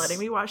 Francis. For letting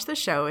me watch the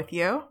show with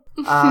you.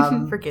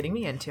 For getting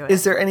me into it.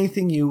 Is there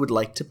anything you would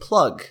like to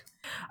plug?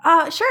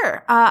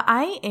 Sure.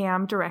 I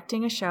am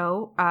directing a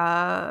show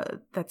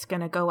that's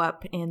going to go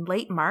up in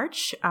late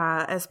March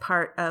as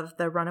part of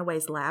the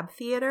Runaways Lab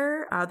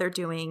Theater. They're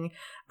doing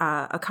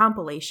a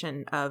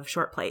compilation of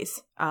short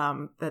plays.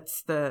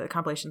 That's the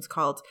compilation's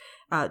called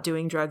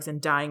Doing Drugs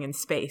and Dying in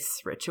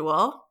Space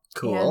Ritual.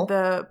 Cool. And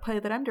the play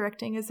that I'm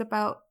directing is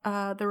about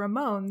the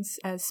Ramones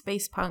as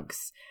space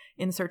punks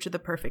in search of the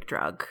perfect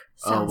drug.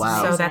 Oh, wow.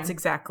 So amazing. that's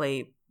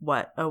exactly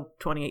what a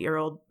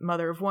 28-year-old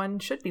mother of one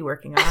should be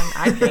working on,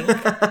 I think.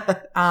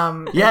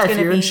 Yeah, it's if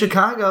gonna you're in be-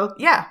 Chicago.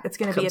 Yeah, it's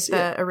going to Come be at see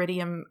the it.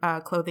 Iridium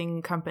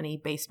Clothing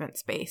Company basement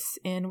space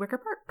in Wicker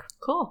Park.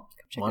 Cool.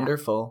 Check it out.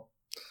 Wonderful.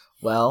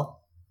 Well,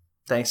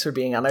 thanks for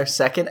being on our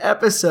second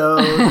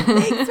episode.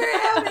 Thanks for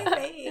having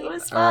me. It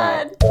was All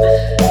fun.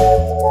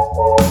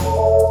 right.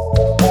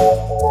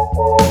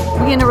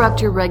 We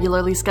interrupt your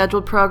regularly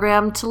scheduled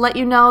program to let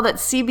you know that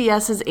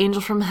CBS's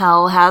Angel from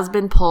Hell has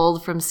been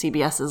pulled from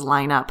CBS's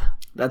lineup.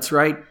 That's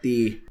right.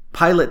 The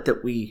pilot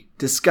that we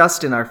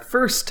discussed in our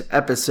first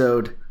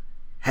episode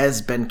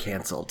has been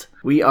canceled.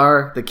 We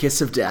are the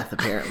kiss of death,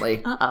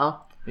 apparently.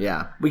 Uh-oh.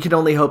 Yeah. We can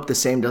only hope the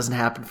same doesn't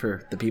happen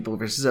for The People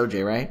versus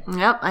OJ, right?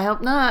 Yep, I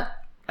hope not.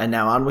 And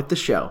now on with the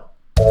show.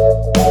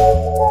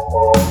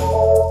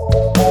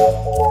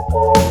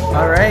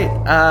 All right.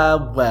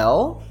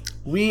 Well,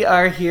 we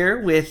are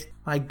here with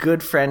my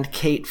good friend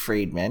Kate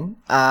Friedman,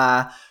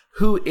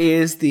 who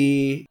is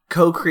the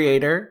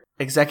co-creator,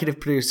 executive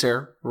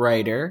producer,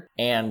 writer,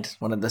 and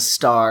one of the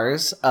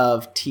stars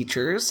of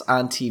Teachers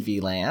on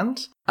TV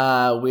Land,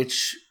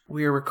 which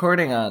we are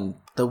recording on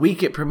the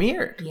week it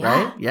premiered,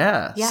 right?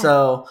 Yeah.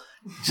 So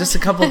just a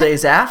couple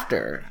days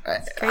after.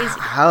 It's crazy.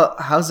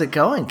 How's it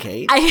going,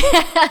 Kate?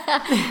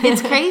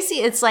 It's crazy.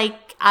 It's like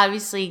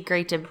obviously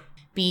great to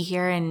be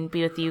here and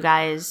be with you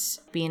guys,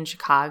 be in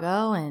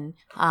Chicago, and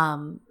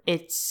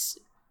it's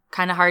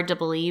kind of hard to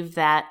believe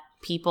that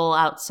people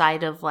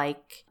outside of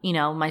like, you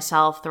know,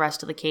 myself, the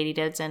rest of the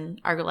Katydids, and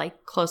our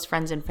like close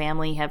friends and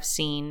family have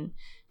seen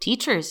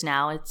Teachers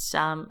now.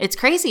 It's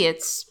crazy.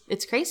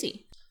 It's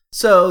crazy.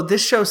 So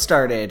this show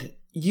started,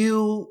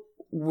 you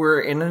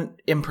were in an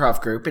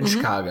improv group in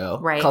Chicago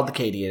Right. called the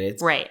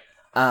Katydids, Right.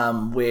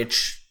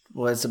 which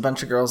was a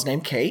bunch of girls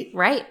named Kate,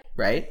 Right.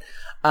 right?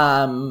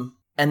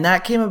 And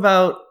that came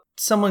about,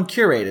 someone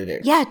curated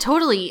it. Yeah,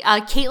 totally.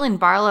 Caitlin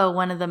Barlow,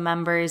 one of the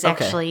members, Okay.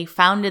 actually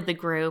founded the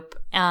group.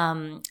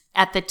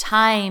 at the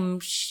time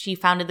she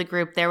founded the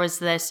group, there was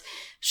this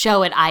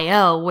show at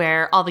I.O.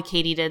 where all the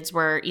Katydids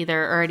were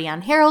either already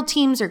on Herald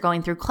teams or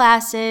going through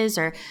classes,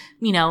 or,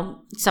 you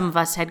know, some of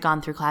us had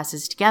gone through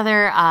classes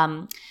together,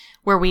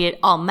 where we had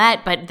all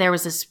met. But there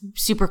was this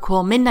super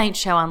cool midnight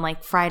show on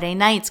like Friday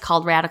nights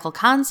called Radical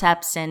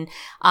Concepts, and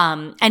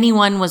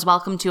anyone was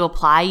welcome to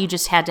apply. You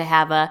just had to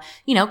have a,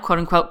 you know, quote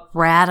unquote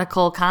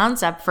radical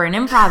concept for an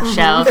improv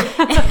show.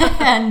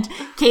 And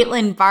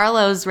Caitlin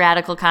Barlow's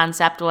radical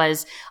concept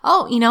was,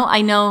 oh, you know,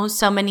 I know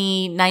so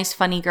many nice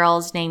funny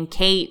girls named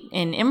Kate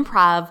in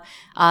improv.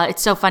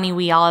 It's so funny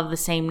we all have the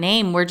same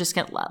name. We're just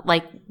gonna,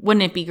 like,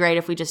 wouldn't it be great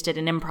if we just did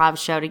an improv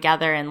show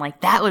together, and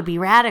like that would be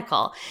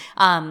radical.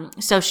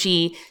 So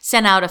she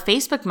sent out a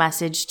Facebook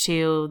message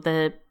to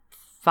the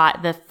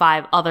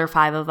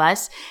five of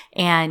us.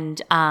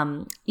 And,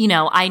 you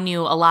know, I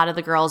knew a lot of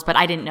the girls, but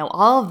I didn't know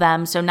all of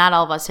them. So not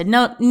all of us had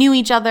knew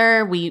each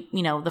other. We,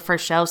 you know, the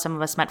first show, some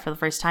of us met for the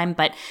first time,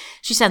 but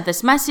she sent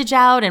this message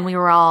out and we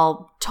were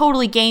all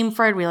totally game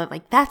for it. We were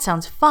like, that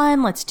sounds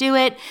fun. Let's do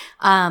it.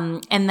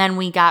 And then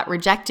we got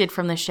rejected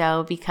from the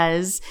show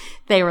because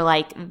they were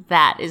like,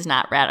 that is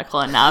not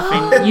radical enough.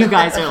 And you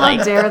guys are like,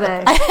 how dare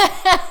they?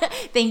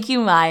 Thank you,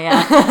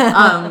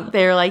 Maya.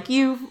 They were like,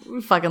 you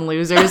fucking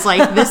losers.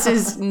 Like, this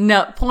is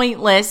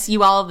pointless.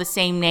 You all have the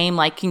same name.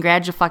 Like,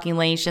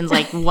 congratulations,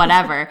 like,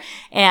 whatever.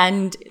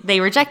 And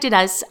they rejected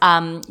us.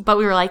 But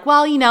we were like,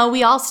 well, you know,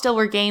 we all still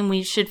were game.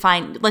 We should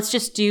let's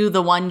just do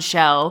the one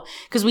show.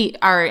 Because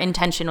our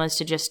intention was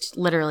to just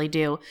literally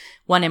do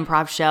one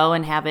improv show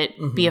and have it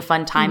be a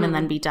fun time and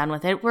then be done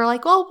with it. We're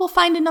like, well, we'll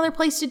find another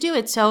place to do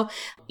it. So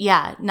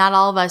yeah, not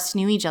all of us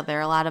knew each other.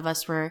 A lot of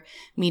us were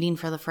meeting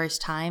for the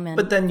first time. And,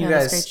 but then you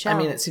guys, great show. I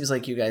mean, it seems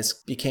like you guys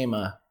became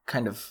a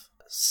kind of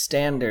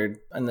standard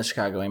in the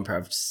Chicago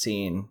improv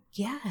scene.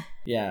 Yeah.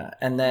 Yeah.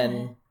 And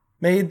then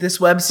made this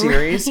web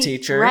series,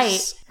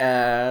 Teachers,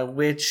 right.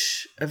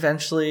 Which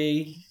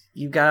eventually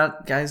you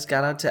guys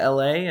got out to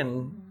LA,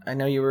 and I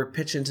know you were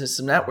pitching to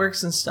some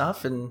networks and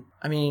stuff. And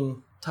I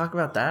mean, talk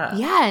about that.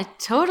 Yeah,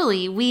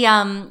 totally. We,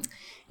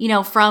 you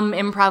know, from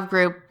improv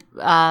group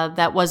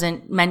that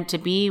wasn't meant to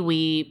be,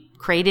 we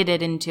created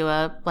it into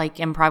a like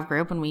improv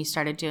group, and we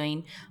started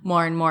doing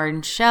more and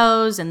more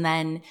shows. And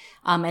then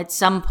at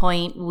some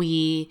point,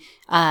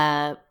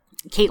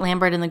 Kate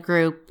Lambert in the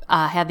group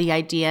had the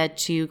idea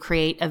to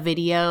create a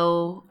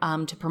video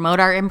to promote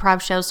our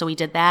improv show. So we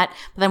did that.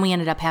 But then we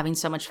ended up having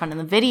so much fun in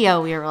the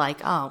video. We were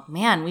like, oh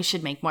man, we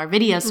should make more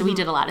videos. So we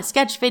did a lot of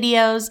sketch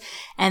videos.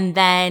 And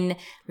then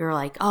we were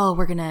like, oh,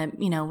 we're going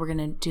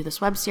to do this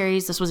web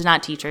series. This was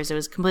not Teachers. It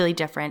was completely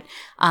different.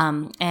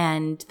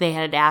 And they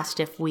had asked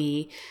if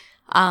we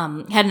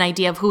had an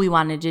idea of who we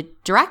wanted to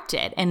direct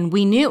it. And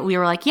we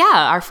were like,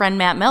 yeah, our friend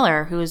Matt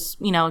Miller, who is,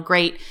 you know, a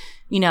great,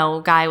 you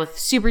know, guy with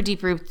super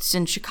deep roots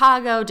in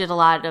Chicago,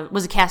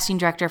 was a casting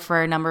director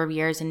for a number of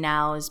years, and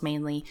now is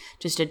mainly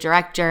just a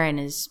director and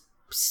is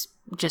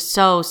just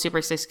so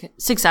super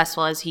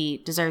successful, as he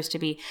deserves to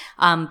be.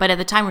 But at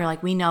the time we were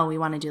like, we know we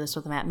want to do this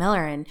with Matt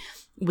Miller, and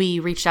we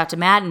reached out to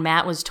Matt, and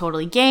Matt was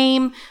totally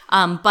game.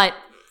 But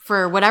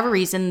for whatever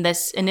reason,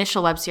 this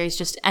initial web series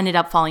just ended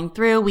up falling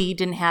through. We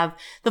didn't have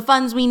the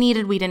funds we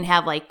needed. We didn't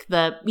have like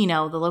the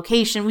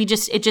location. It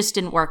just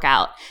didn't work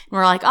out. And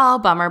we're like, oh,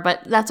 bummer,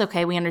 but that's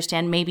okay. We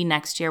understand. Maybe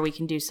next year we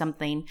can do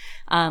something.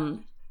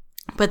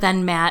 But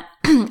then Matt,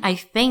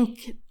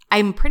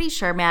 I'm pretty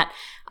sure Matt,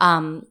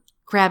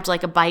 grabbed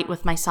like a bite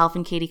with myself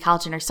and Katie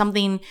Colton or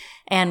something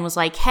and was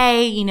like,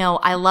 hey, you know,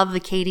 I love the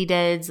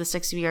Katydids. The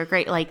six of you are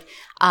great. Like,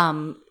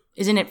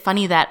 isn't it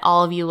funny that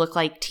all of you look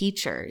like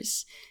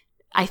teachers?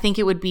 I think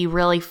it would be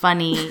really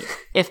funny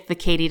if the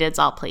Katydids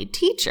all played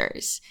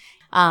teachers.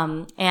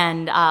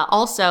 And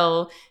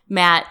also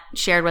Matt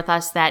shared with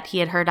us that he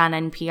had heard on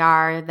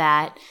NPR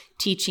that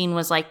teaching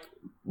was like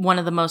one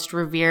of the most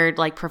revered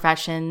like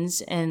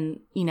professions in,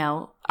 you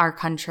know, our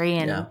country,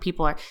 and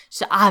people are,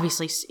 so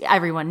obviously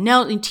everyone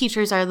knows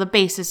teachers are the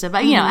basis of,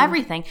 you know,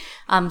 everything.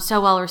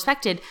 So well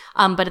respected.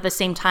 But at the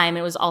same time,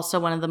 it was also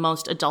one of the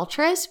most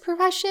adulterous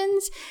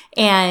professions.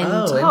 And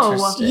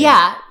interesting.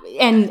 Yeah.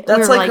 And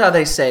that's like how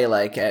they say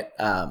like at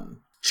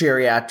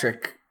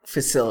geriatric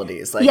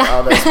facilities, like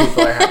all those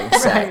people are having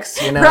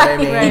sex. You know what I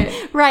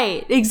mean?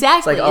 Right.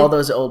 Exactly. It's like all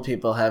those old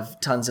people have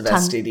tons of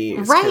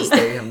STDs because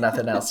they have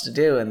nothing else to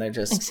do, and they're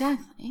just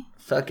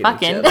fucking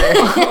each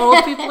other.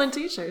 Old people and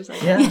teachers.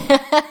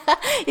 Yeah.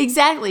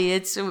 Exactly.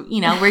 It's, you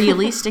know, where you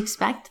least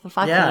expect the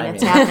fucking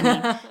it's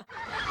happening.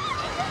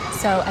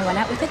 So I went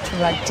out with a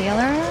drug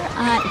dealer.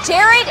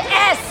 Jared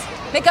S.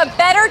 Make a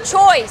better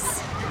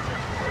choice.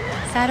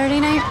 Saturday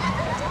night,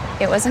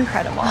 it was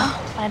incredible.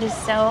 That is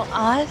so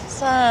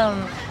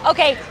awesome.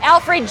 Okay,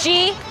 Alfred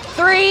G.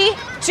 3,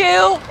 2.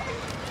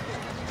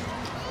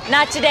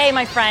 Not today,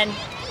 my friend.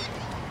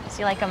 Is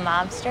he like a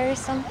mobster or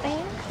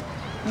something?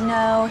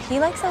 No, he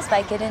likes those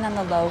Vicodin on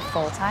the low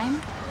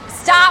full-time.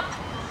 Stop!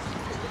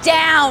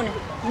 Down!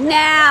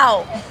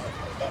 Now!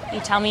 You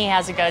tell me he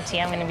has a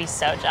goatee, I'm going to be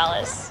so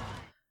jealous.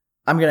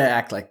 I'm going to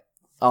act like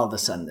all of a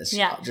sudden this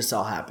just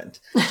all happened.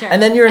 Sure. And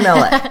then you're in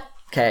LA.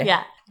 Okay.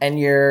 Yeah. And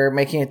you're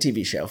making a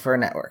TV show for a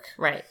network.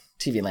 Right.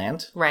 TV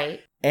Land. Right.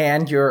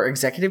 And you're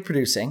executive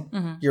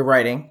producing. You're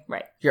writing.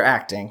 Right. You're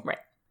acting. Right.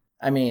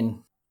 I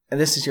mean,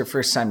 this is your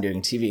first time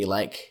doing TV.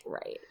 Like,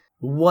 right.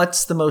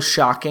 What's the most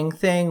shocking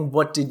thing?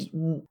 What did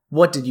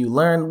you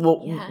learn?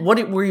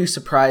 What were you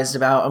surprised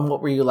about? And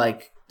what were you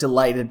like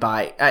delighted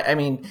by? I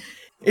mean,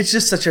 it's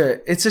just such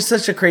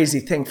a crazy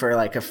thing for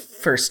like a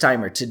first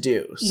timer to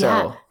do. So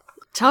yeah,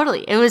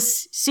 totally. It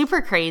was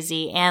super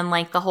crazy. And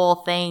like the whole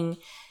thing,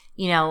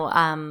 you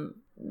know,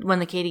 when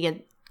the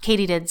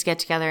Katydids get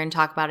together and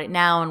talk about it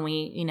now, and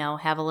we, you know,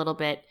 have a little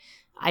bit,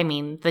 I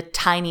mean, the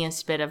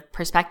tiniest bit of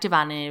perspective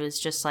on it, it was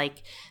just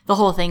like the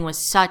whole thing was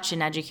such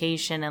an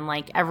education, and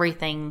like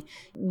everything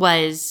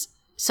was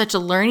such a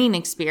learning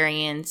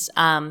experience,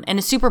 and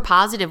a super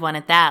positive one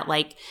at that.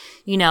 Like,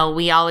 you know,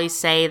 we always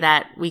say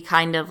that we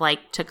kind of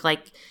like took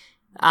like,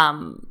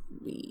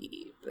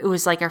 it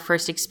was like our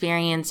first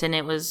experience and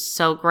it was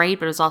so great,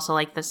 but it was also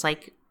like this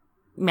like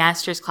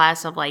master's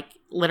class of like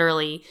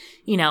literally,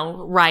 you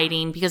know,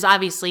 writing, because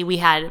obviously we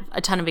had a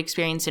ton of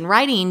experience in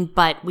writing,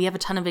 but we have a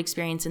ton of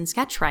experience in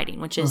sketch writing,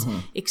 which is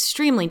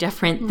extremely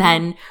different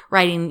than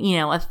writing, you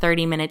know, a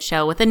 30-minute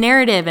show with a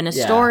narrative and a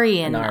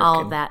story and all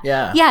of that.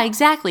 Yeah,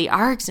 exactly.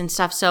 Arcs and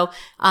stuff. So,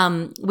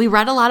 we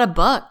read a lot of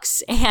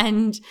books,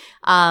 and,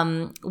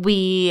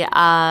 we,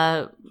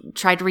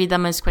 tried to read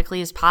them as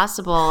quickly as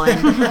possible.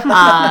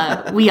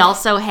 And we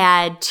also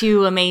had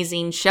two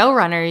amazing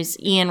showrunners,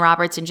 Ian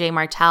Roberts and Jay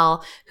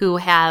Martell, who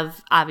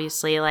have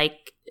obviously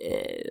like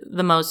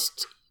the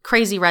most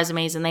crazy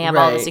resumes, and they have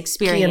all this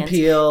experience.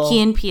 Key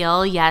and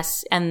Peele,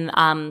 yes. And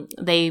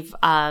they've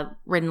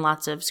written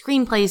lots of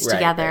screenplays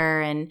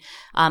together, and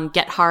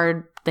Get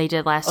Hard they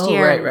did last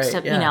year. So,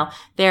 you know,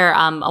 they're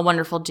a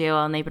wonderful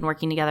duo, and they've been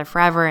working together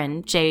forever.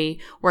 And Jay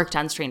worked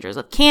on Strangers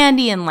with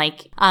Candy, and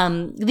like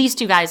these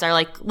two guys are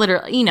like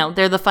literally, you know,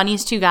 they're the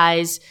funniest two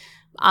guys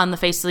on the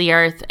face of the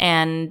earth,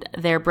 and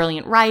they're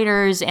brilliant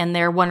writers, and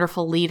they're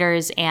wonderful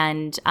leaders,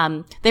 and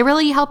they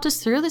really helped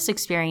us through this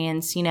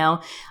experience, you know.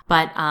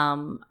 But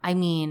I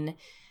mean,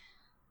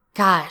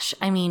 gosh,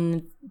 I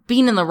mean,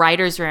 being in the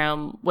writer's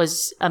room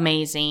was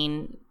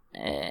amazing.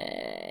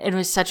 It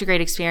was such a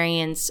great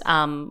experience,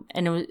 and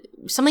it was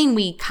something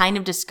we kind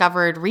of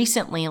discovered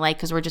recently, like,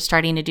 because we're just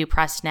starting to do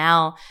press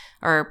now,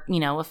 or, you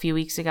know, a few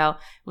weeks ago,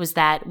 was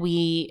that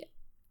we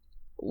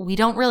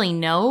don't really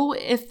know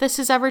if this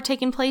has ever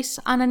taken place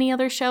on any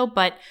other show,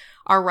 but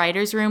our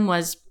writer's room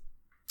was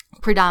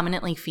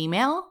predominantly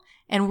female,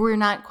 and we're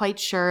not quite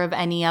sure of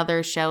any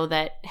other show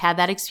that had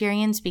that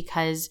experience,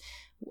 because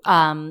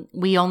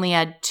we only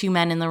had two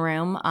men in the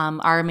room.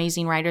 Our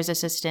amazing writer's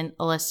assistant,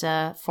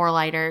 Alyssa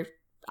Forlighter,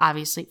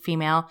 obviously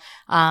female.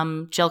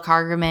 Jill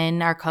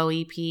Cargerman, our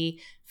co-EP,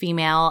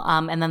 female.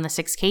 And then the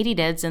 6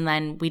 Katydids, and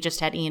then we just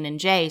had Ian and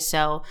Jay.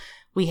 So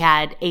we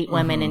had 8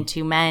 women and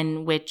 2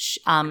 men, which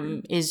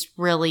is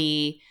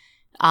really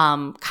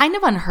kind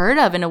of unheard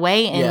of in a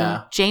way.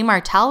 And Jay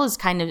Martell was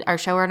kind of, our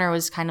showrunner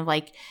was kind of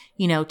like,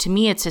 you know, to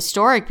me it's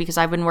historic, because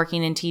I've been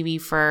working in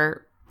TV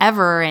for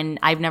ever, and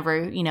I've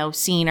never, you know,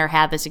 seen or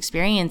had this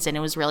experience, and it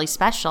was really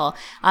special.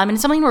 And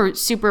it's something we're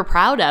super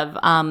proud of.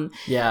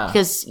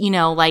 Because, you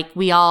know, like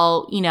we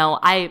all, you know,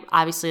 I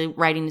obviously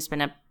writing has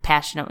been a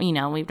passion, you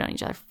know, we've known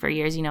each other for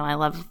years. You know, I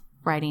love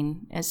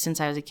writing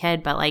since I was a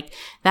kid, but like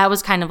that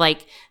was kind of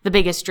like the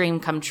biggest dream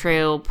come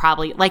true,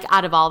 probably, like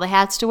out of all the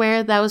hats to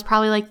wear, that was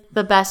probably like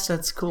the best,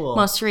 that's cool,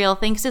 most surreal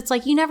thing. 'Cause it's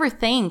like, you never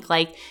think,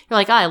 like, you're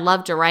like, oh, I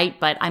love to write,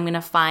 but I'm going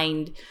to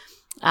find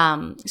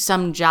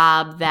some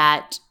job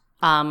that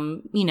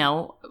you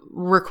know,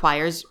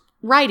 requires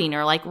writing,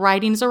 or like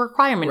writing is a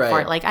requirement for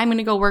it. Like, I'm going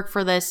to go work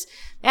for this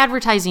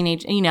advertising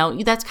agent. You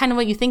know, that's kind of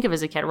what you think of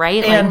as a kid,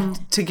 right? And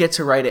like, to get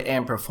to write it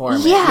and perform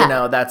it, you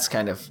know, that's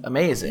kind of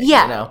amazing.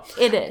 Yeah, you know?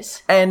 It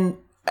is. And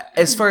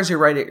as far as your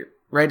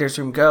writer's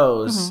room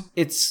goes,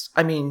 it's,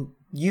 I mean,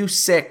 you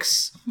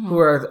 6, who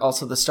are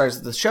also the stars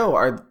of the show,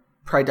 are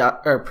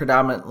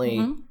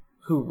predominantly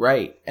who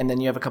write. And then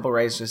you have a couple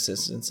writer's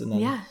assistants, and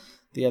then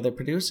the other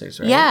producers,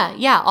 right?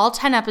 Yeah. All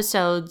 10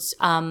 episodes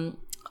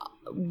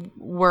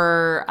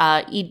were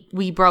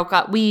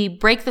we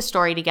break the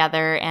story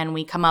together, and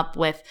we come up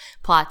with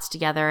plots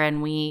together,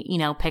 and we, you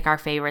know, pick our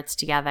favorites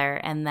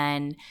together, and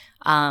then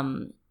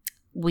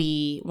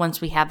once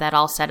we have that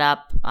all set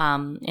up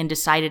and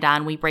decided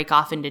on, we break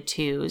off into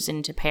twos,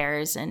 into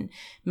pairs, and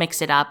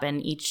mix it up,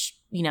 and each,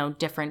 you know,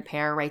 different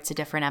pair writes a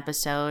different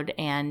episode,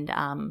 and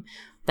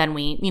then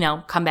we, you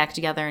know, come back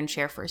together and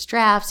share first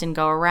drafts and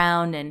go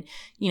around and,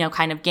 you know,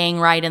 kind of gang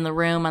write in the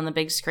room on the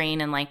big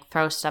screen and like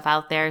throw stuff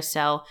out there.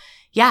 So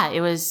yeah,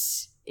 it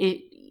was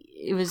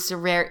a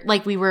rare,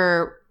 like, we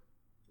were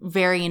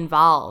very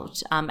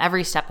involved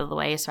every step of the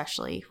way,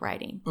 especially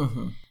writing.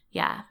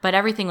 Yeah, but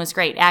everything was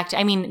great.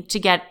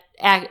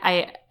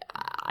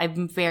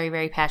 I'm very,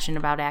 very passionate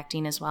about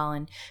acting as well,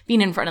 and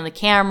being in front of the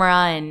camera,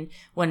 and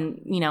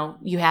when, you know,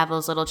 you have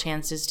those little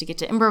chances to get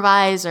to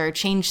improvise or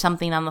change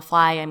something on the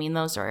fly. I mean,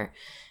 those are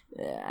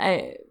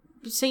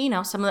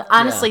So, some of the,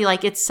 honestly,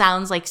 like, it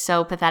sounds like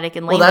so pathetic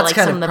and lame, well, but like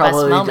some of the best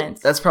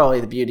moments. That's probably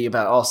the beauty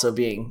about also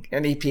being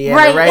an EP and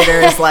a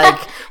writer is like,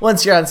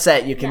 once you're on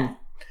set, you can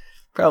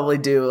probably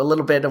do a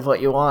little bit of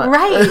what you want.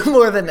 Right.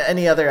 More than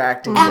any other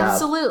acting job.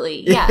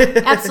 Absolutely. Yeah,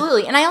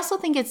 absolutely. And I also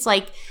think it's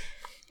like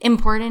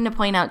important to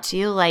point out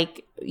too,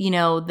 like,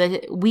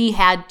 we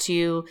had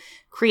to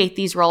create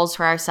these roles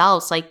for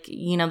ourselves. Like,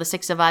 the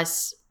six of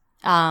us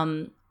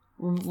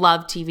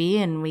love TV,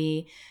 and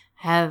we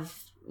have,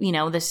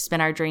 this has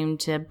been our dream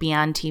to be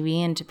on TV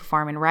and to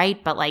perform and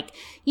write. But like,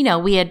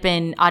 we had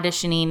been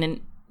auditioning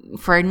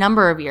for a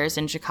number of years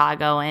in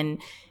Chicago, and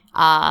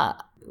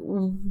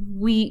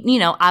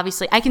we,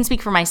 obviously I can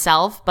speak for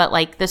myself, but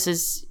like this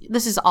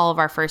is all of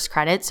our first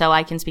credit. So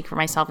I can speak for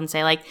myself and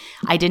say like,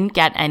 I didn't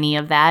get any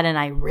of that, and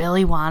I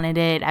really wanted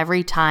it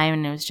every time.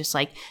 And it was just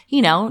like,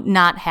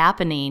 not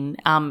happening,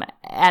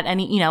 at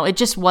any, it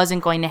just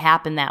wasn't going to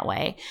happen that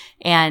way.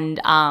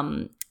 And,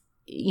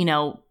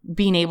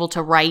 being able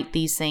to write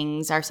these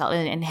things ourselves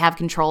and have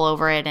control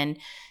over it, and,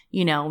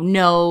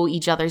 know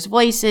each other's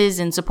voices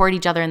and support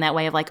each other in that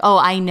way of like, oh,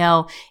 I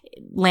know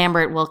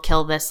Lambert will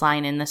kill this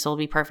line and this will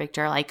be perfect,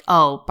 or like,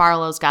 oh,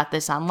 Barlow's got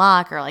this on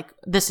lock, or like,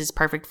 this is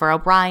perfect for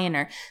O'Brien,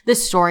 or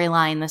this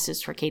storyline, this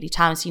is for Katie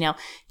Thomas.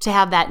 To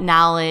have that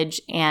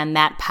knowledge and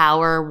that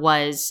power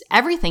was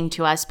everything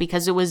to us,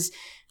 because it was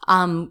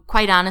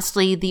quite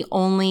honestly the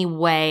only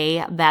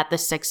way that the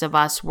six of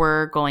us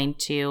were going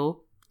to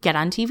get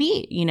on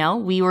TV.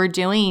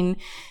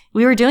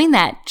 We were doing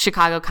that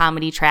Chicago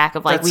comedy track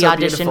of like, we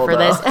auditioned for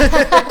this.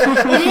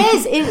 It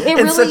is. It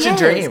really is. It's such a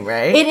dream,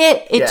 right?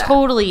 It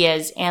totally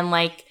is. And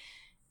like,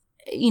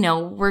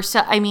 we're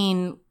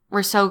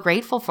so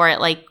grateful for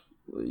it. Like,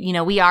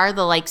 we are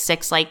the like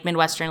six, like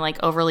Midwestern,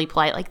 like overly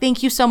polite, like,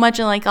 thank you so much.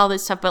 And like all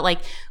this stuff, but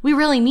like, we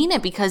really mean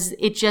it, because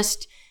it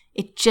just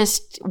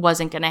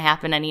wasn't going to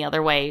happen any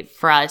other way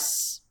for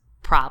us.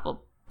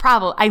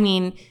 Probably. I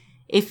mean,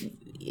 if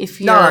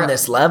you're not on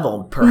this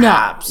level,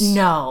 perhaps.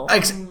 No.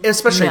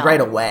 Especially right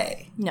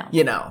away. No.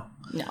 No.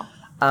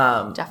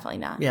 Definitely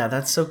not. Yeah,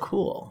 that's so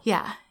cool.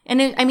 Yeah.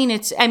 And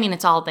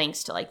it's all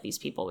thanks to like these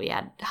people we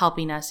had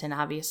helping us. And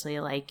obviously,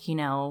 like,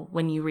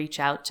 when you reach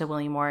out to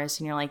William Morris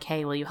and you're like,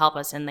 hey, will you help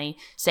us? And they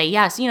say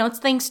yes, it's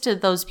thanks to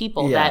those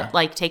people that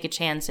like take a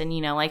chance. And,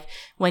 like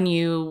when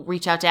you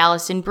reach out to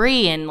Allison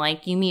Brie and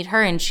like you meet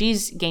her and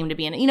she's game to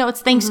be in it,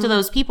 it's thanks to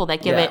those people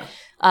that give it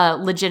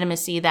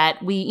legitimacy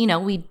that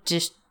we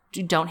just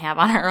don't have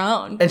on our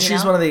own. And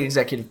she's one of the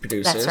executive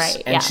producers. That's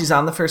right. And she's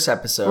on the first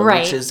episode,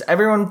 which is,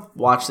 everyone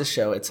watch the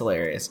show. It's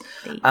hilarious.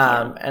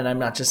 And I'm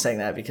not just saying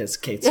that because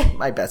Kate's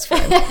my best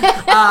friend.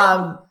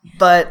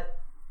 But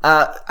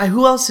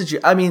who else did you,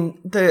 Tim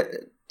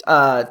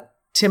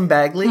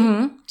Bagley.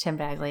 Mm-hmm. Tim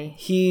Bagley.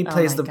 He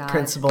plays the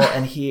principal,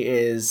 and he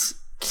is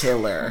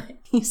killer.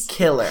 He's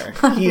killer.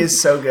 He is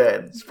so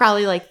good. He's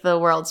probably like the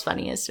world's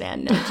funniest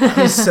man. No,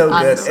 he's so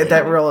good.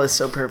 That role is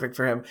so perfect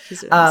for him.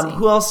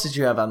 Who else did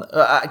you have on?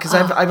 Because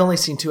I've only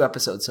seen 2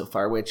 episodes so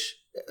far, which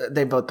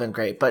they've both been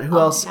great. But who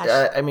else?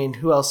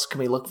 Who else can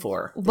we look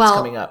for that's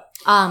coming up?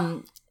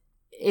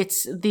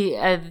 It's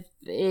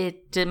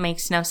it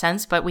makes no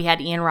sense, but we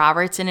had Ian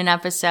Roberts in an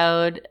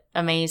episode.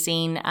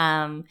 Amazing.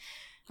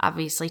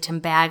 Obviously,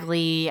 Tim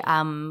Bagley.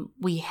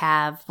 We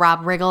have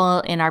Rob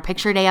Riggle in our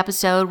Picture Day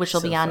episode, which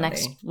will be on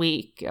next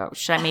week.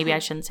 Maybe I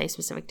shouldn't say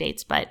specific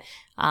dates, but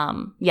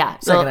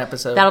second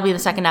episode. That'll be the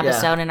second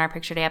episode in our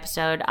Picture Day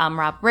episode.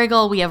 Rob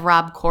Riggle. We have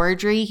Rob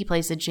Corddry. He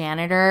plays the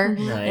janitor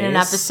in an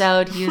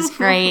episode. He was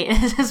great.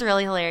 This is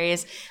really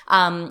hilarious.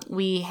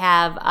 We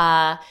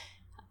have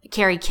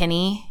Carrie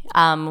Kinney,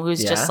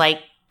 who's just like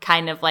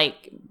kind of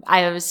like,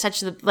 I was such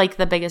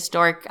the biggest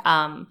dork.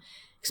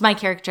 Because my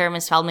character,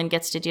 Miss Feldman,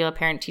 gets to do a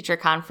parent-teacher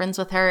conference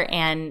with her,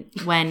 and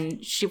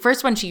when she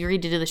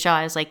agreed to do the show,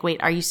 I was like,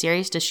 "Wait, are you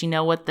serious? Does she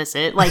know what this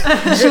is? Like,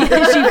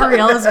 she for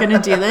real is going to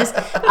do this?"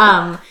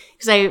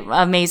 Because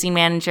amazing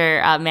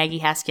manager Maggie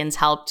Haskins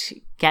helped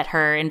get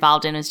her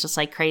involved in. It's just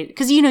like crazy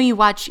because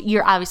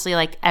you're obviously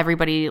like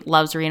everybody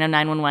loves Reno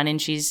 911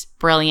 and she's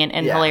brilliant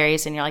and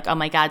hilarious and you're like, oh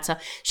my god. So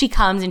she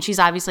comes and she's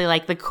obviously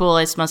like the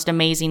coolest, most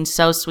amazing,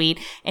 so sweet,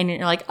 and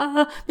you're like,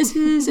 this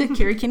is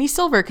Carrie Kinney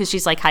Silver, because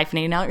she's like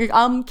hyphenating out.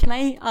 Can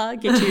I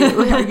get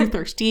you? Are you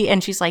thirsty?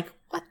 And she's like,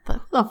 what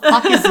the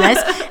fuck is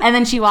this? And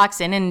then she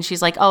walks in and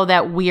she's like, oh,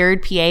 that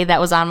weird PA that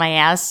was on my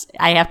ass,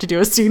 I have to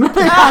do a scene with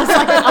her. I was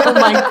like, oh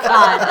my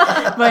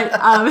god.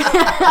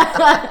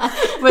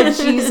 But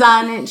she's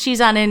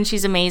on it and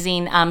she's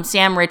amazing.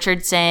 Sam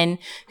Richardson,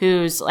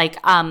 who's like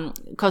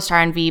co-star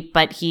on Veep,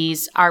 but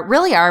he's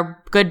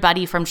our good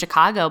buddy from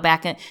Chicago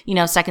back at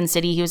Second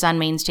City. He was on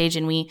Main Stage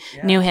and we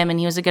knew him and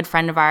he was a good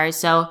friend of ours.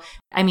 So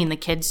the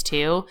kids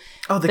too.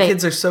 Oh, the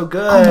kids are so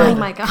good. Oh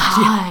my god.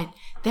 Yeah.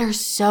 They're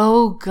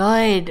so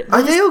good.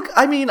 Are they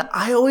okay?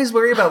 I always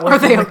worry about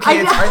working with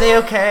kids. Are they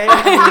okay?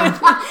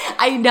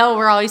 I know.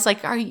 We're always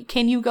like,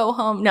 can you go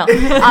home? No.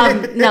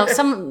 No,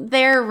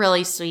 they're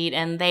really sweet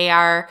and they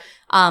are,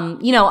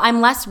 I'm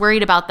less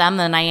worried about them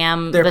than I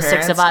am their the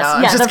parents? Six of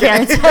us. No, the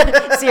parents.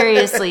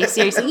 Seriously.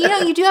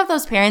 You do have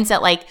those parents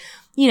that like,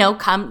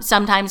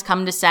 sometimes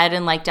come to set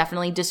and like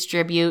definitely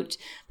distribute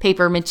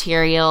paper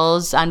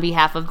materials on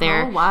behalf of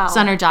their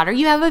son or daughter.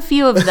 You have a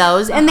few of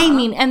those and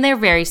and they're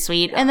very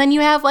sweet. And then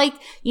you have like,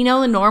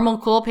 the normal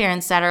cool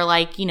parents that are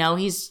like, he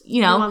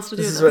wants to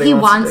do this. He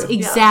wants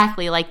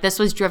exactly like this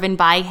was driven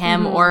by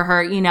him or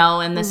her,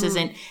 and this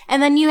isn't.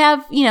 And then you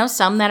have,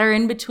 some that are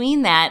in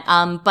between that.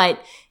 But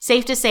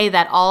safe to say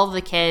that all of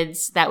the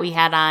kids that we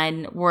had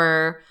on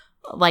were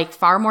like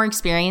far more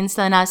experienced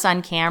than us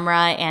on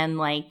camera, and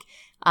like,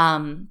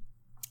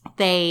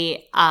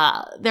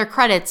 their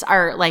credits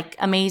are like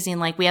amazing.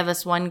 Like we have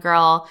this one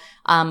girl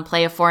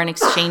play a foreign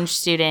exchange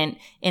student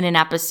in an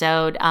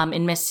episode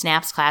in Miss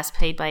Snap's class,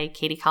 played by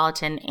Katie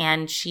Colleton,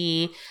 and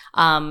she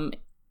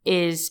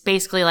is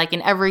basically like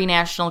in every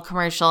national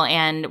commercial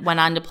and went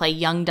on to play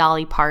young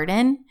Dolly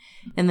Parton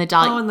in the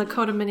Dolly. Oh, in the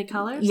Coat of Many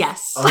Colors?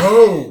 Yes.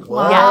 Oh,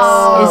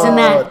 wow. Yes. Isn't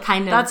that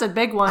kind of... That's a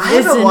big one. I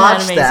haven't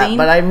watched that,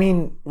 but I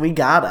mean, we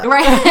gotta.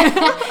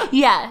 Right.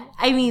 Yeah.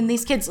 I mean,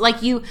 these kids, like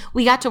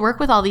we got to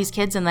work with all these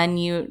kids and then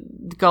you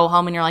go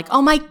home and you're like,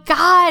 oh my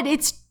God,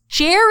 it's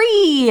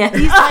Jerry.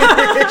 He's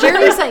like,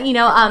 Jerry's like,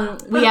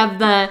 we have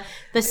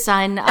the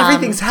son.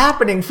 Everything's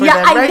happening for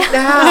them right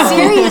now.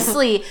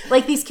 Seriously.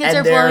 Like these kids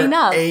are blowing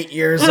up. 8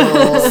 years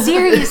old.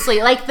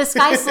 Seriously. Like the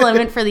sky's the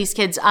limit for these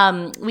kids.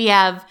 We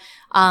have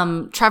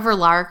Trevor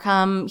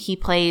Larkham. He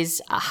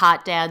plays a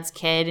hot dad's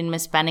kid in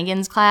Miss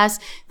Bennigan's class.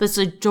 This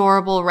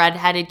adorable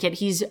redheaded kid.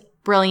 He's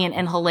brilliant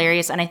and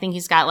hilarious, and I think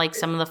he's got like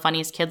some of the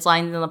funniest kids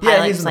lines in the pilot.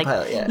 Yeah, he's in like, the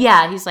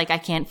pilot, he's like, I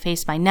can't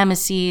face my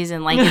nemesis,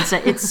 and like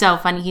it's so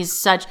funny. He's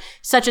such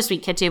a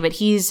sweet kid too. But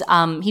he's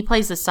he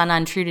plays the son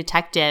on True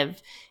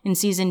Detective in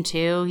season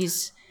 2.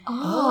 He's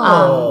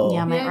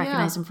I might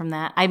recognize him from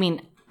that. I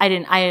mean,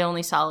 I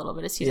only saw a little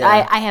bit of season.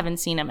 Yeah. I haven't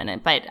seen him in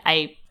it, but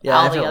I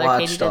all haven't the other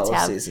watched Katie all Dids of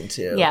have. season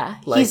 2. Yeah,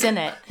 like, he's in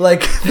it.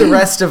 Like the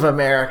rest of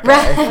America.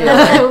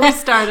 We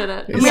started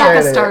it. We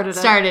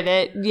started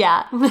it.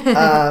 Yeah.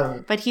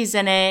 But he's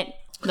in it.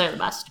 They're the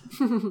best.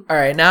 All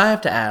right, now I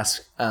have to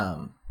ask.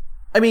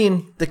 I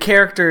mean, the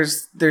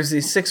characters. There's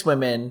these 6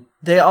 women.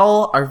 They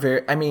all are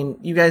very. I mean,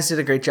 you guys did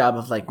a great job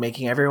of like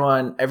making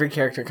every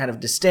character kind of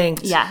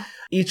distinct. Yeah.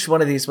 Each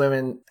one of these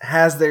women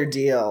has their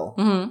deal.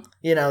 Mm-hmm.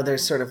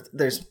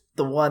 There's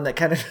the one that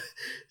kind of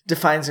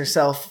defines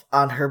herself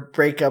on her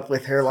breakup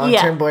with her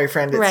long-term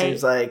boyfriend, it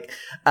seems like.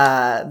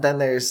 Then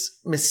there's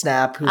Miss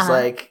Snap, who's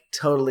like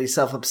totally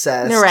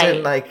self-obsessed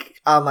and like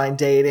online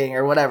dating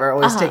or whatever,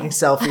 always taking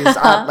selfies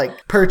on,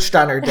 like perched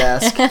on her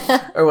desk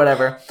or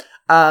whatever.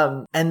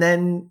 And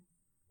then,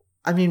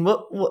 I mean,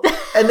 what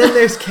and then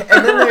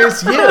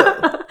there's you.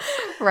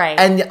 Right.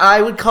 And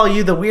I would call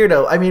you the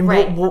weirdo. I mean,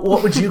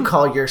 what would you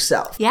call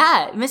yourself?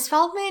 Yeah. Miss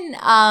Feldman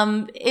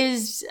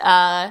is,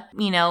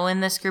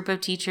 in this group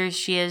of teachers,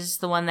 she is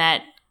the one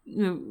that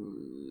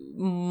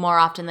more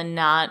often than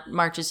not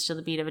marches to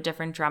the beat of a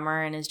different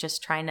drummer and is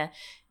just trying to,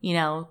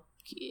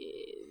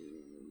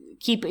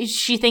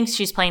 she thinks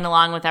she's playing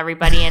along with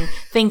everybody and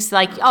thinks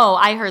like, oh,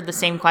 I heard the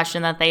same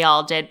question that they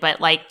all did, but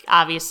like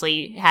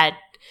obviously had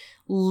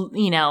not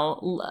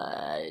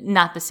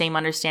the same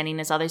understanding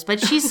as others, but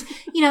she's,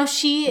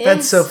 she is.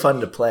 That's so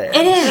fun to play.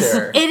 It is.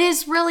 Sure. It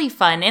is really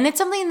fun. And it's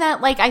something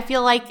that like, I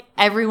feel like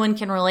everyone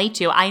can relate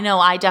to. I know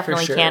I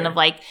definitely can of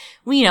like,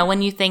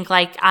 when you think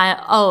like,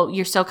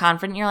 you're so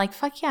confident, you're like,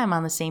 fuck yeah, I'm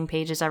on the same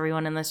page as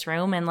everyone in this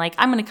room. And like,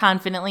 I'm going to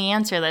confidently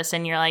answer this.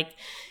 And you're like,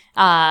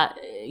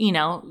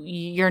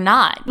 you're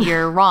not,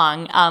 you're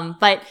wrong.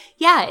 But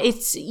yeah,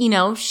 it's,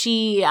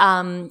 she's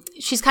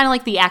kind of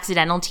like the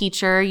accidental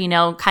teacher,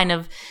 kind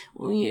of,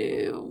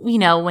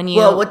 when you.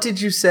 Well, what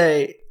did you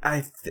say?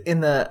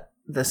 In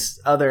this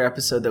other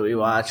episode that we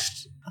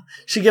watched,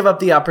 she gave up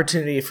the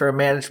opportunity for a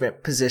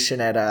management position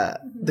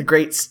at the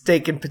Great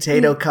Steak and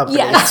Potato Company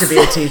to be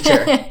a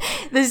teacher.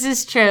 This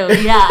is true.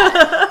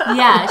 Yeah.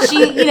 Yeah.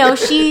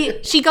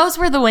 She goes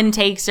where the wind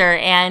takes her,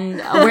 and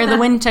where the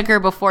wind took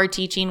her before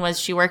teaching was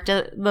she worked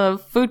at the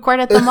food court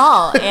at the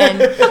mall.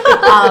 And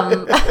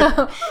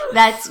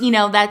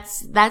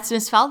that's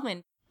Miss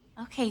Feldman.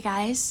 Okay,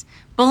 guys.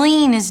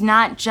 Bullying is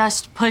not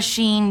just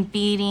pushing,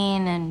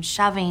 beating, and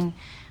shoving.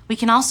 We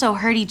can also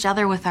hurt each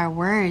other with our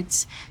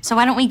words. So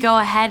why don't we go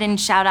ahead and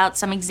shout out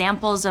some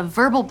examples of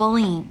verbal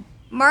bullying?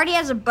 Marty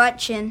has a butt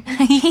chin.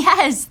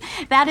 Yes,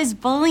 that is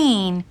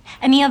bullying.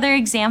 Any other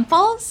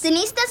examples?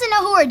 Denise doesn't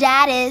know who her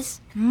dad is.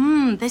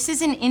 This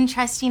is an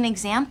interesting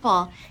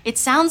example. It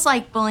sounds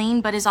like bullying,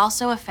 but is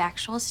also a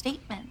factual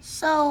statement.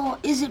 So,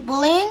 is it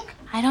bullying?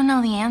 I don't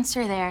know the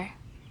answer there.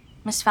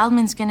 Miss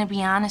Feldman's gonna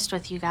be honest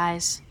with you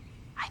guys.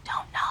 I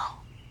don't know.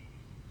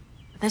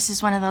 This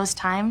is one of those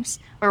times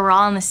where we're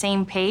all on the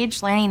same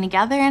page, learning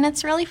together, and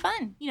it's really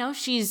fun.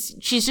 She's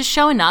just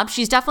showing up.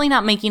 She's definitely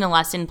not making a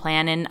lesson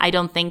plan, and I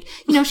don't think,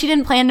 she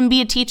didn't plan to be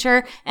a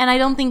teacher, and I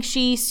don't think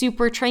she's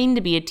super trained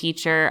to be a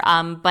teacher.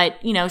 But,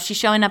 she's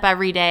showing up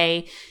every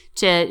day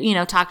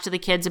to, talk to the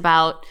kids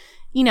about,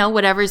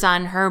 whatever's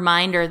on her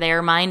mind or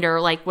their mind,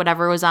 or like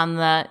whatever was on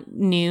the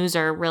news,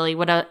 or really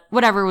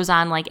whatever was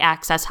on like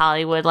Access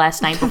Hollywood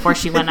last night before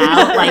she went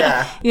out, like,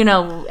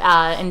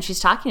 and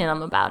she's talking to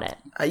them about it.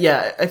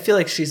 Yeah, I feel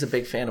like she's a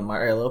big fan of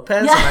Mario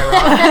Lopez. Am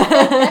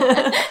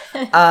I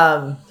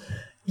wrong?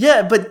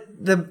 Yeah, but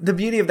the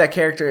beauty of that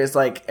character is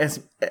like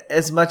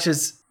as much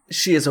as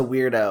she is a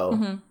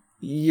weirdo,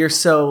 you're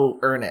so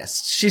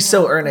earnest. She's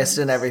so earnest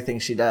in everything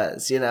she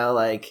does, you know,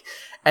 like,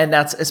 and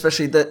that's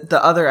especially the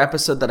other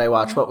episode that I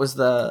watched. What was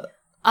the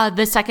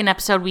second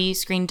episode we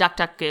screened Duck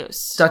Duck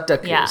Goose. Duck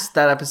Duck Goose.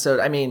 That episode,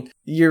 I mean,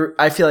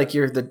 I feel like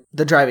you're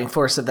the driving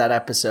force of that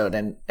episode,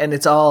 and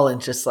it's all in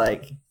just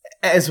like,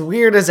 as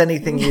weird as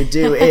anything you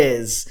do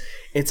is,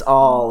 it's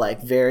all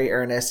like very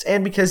earnest,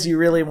 and because you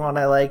really want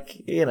to,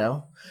 like, you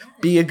know,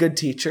 be a good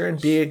teacher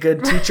and be a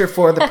good teacher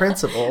for the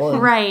principal.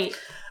 And, right.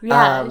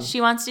 Yeah,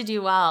 she wants to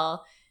do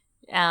well.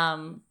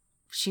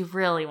 She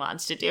really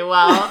wants to do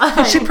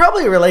well. She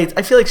probably relates.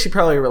 I feel like she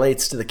probably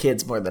relates to the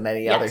kids more than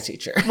any other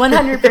teacher.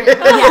 100%.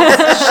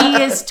 Yes,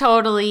 she is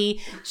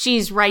totally.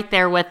 She's right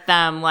there with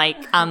them, like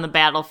on the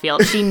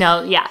battlefield. She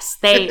knows. Yes,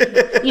 they.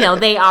 You know,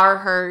 they are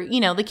her. You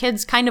know, the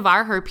kids kind of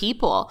are her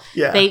people.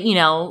 Yeah. They. You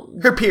know,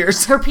 her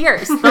peers. Her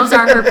peers. Those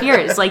are her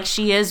peers. Like,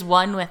 she is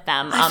one with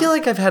them. I feel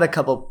like I've had a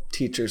couple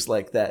teachers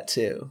like that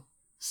too.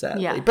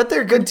 Sadly. Yeah. But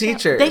they're good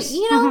teachers. They,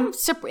 you know,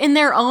 in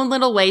their own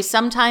little way,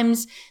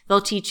 sometimes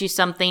they'll teach you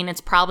something. It's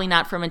probably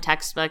not from a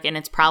textbook, and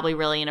it's probably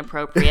really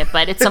inappropriate,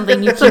 but it's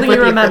something you keep with you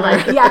remember.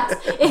 Yes,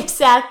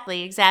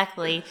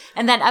 exactly.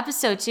 And that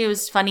episode, too,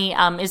 is funny,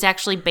 is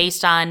actually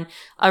based on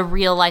a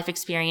real life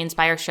experience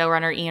by our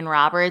showrunner, Ian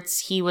Roberts.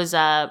 He was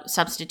a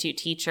substitute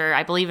teacher,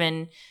 I believe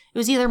it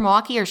was either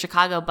Milwaukee or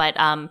Chicago, but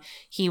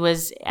he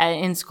was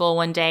in school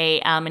one day,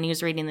 and he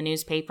was reading the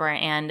newspaper,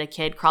 and a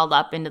kid crawled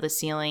up into the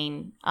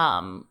ceiling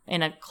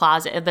in a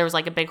closet. There was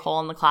like a big hole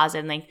in the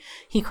closet, and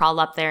he crawled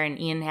up there, and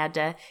Ian had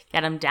to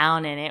get him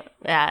down, and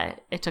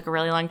it took a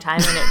really long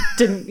time, and it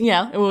didn't, you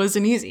know, it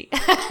wasn't easy.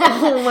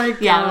 Oh my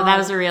God. Yeah, that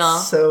was a real,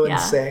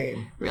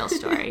 insane, real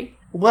story.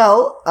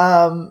 Well,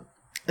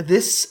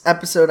 this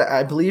episode,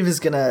 I believe,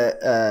 is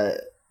gonna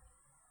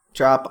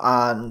drop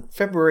on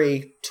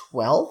February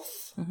 12th.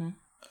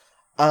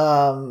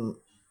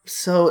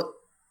 So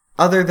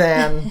other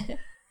than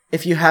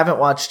if you haven't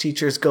watched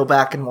Teachers, go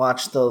back and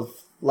watch the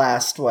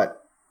last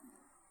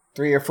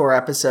 3 or 4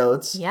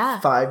 episodes. Yeah.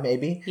 5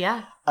 maybe.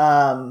 Yeah.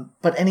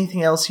 But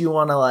anything else you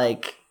want to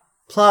like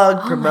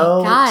plug,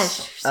 promote? Oh my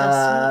gosh.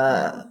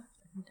 So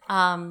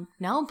sweet.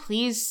 No,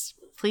 please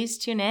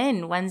tune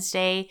in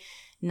Wednesday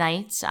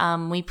nights.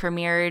 We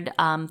premiered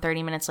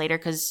 30 minutes later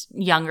because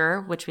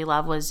Younger, which we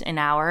love, was an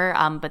hour,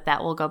 but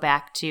that will go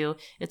back to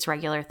its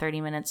regular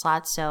 30-minute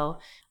slot. So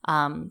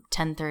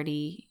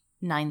 10:30,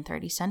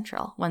 9:30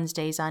 Central,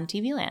 Wednesdays on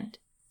TV Land.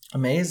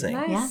 Amazing.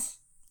 Nice. Yeah.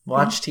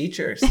 Watch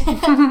Teachers.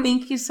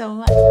 Thank you so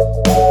much.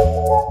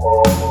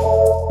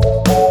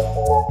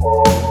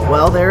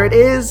 Well, there it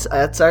is.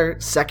 That's our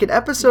second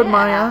episode,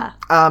 Maya.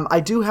 I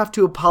do have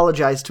to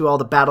apologize to all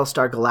the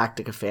Battlestar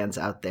Galactica fans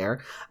out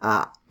there.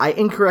 I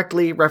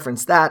incorrectly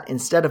referenced that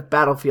instead of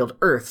Battlefield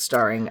Earth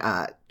starring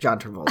John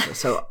Travolta.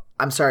 So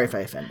I'm sorry if I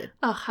offended.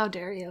 Oh, how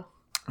dare you.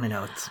 I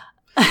know, it's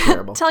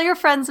terrible. Tell your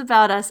friends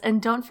about us,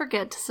 and don't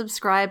forget to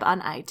subscribe on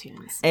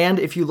iTunes. And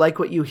if you like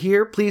what you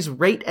hear, please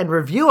rate and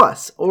review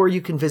us. Or you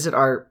can visit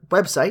our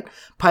website,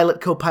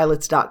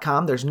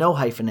 pilotcopilots.com. There's no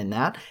hyphen in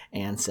that.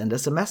 And send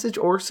us a message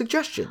or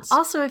suggestions.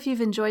 Also, if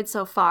you've enjoyed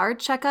so far,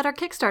 check out our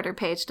Kickstarter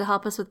page to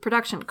help us with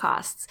production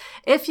costs.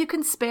 If you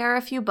can spare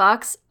a few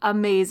bucks,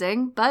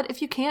 amazing. But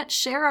if you can't,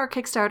 share our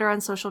Kickstarter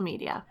on social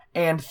media.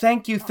 And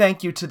thank you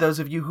to those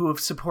of you who have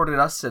supported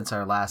us since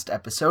our last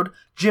episode.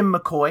 Jim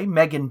McCoy,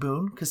 Megan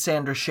Boone,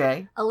 Cassandra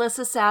Shea,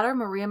 Alyssa Satter,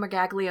 Maria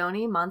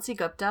Magaglione, Mansi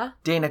Gupta,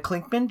 Dana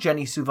Klinkman,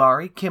 Jenny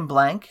Suvari, Kim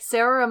Blank,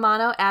 Sarah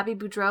Romano, Abby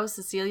Boudreau,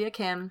 Cecilia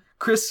Kim,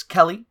 Chris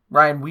Kelly,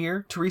 Ryan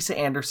Weir, Teresa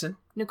Anderson,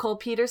 Nicole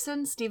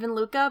Peterson, Stephen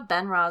Luca,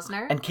 Ben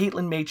Rosner, and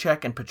Caitlin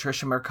Maychek and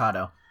Patricia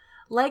Mercado.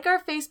 Like our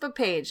Facebook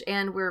page,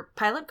 and we're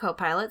Pilot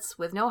Co-Pilots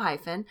with no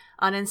hyphen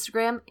on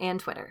Instagram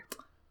and Twitter.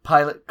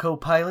 Pilot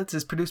Co-Pilots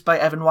is produced by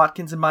Evan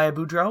Watkins and Maya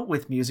Boudreau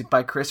with music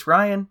by Chris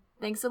Ryan.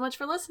 Thanks so much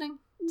for listening.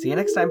 See you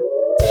next time.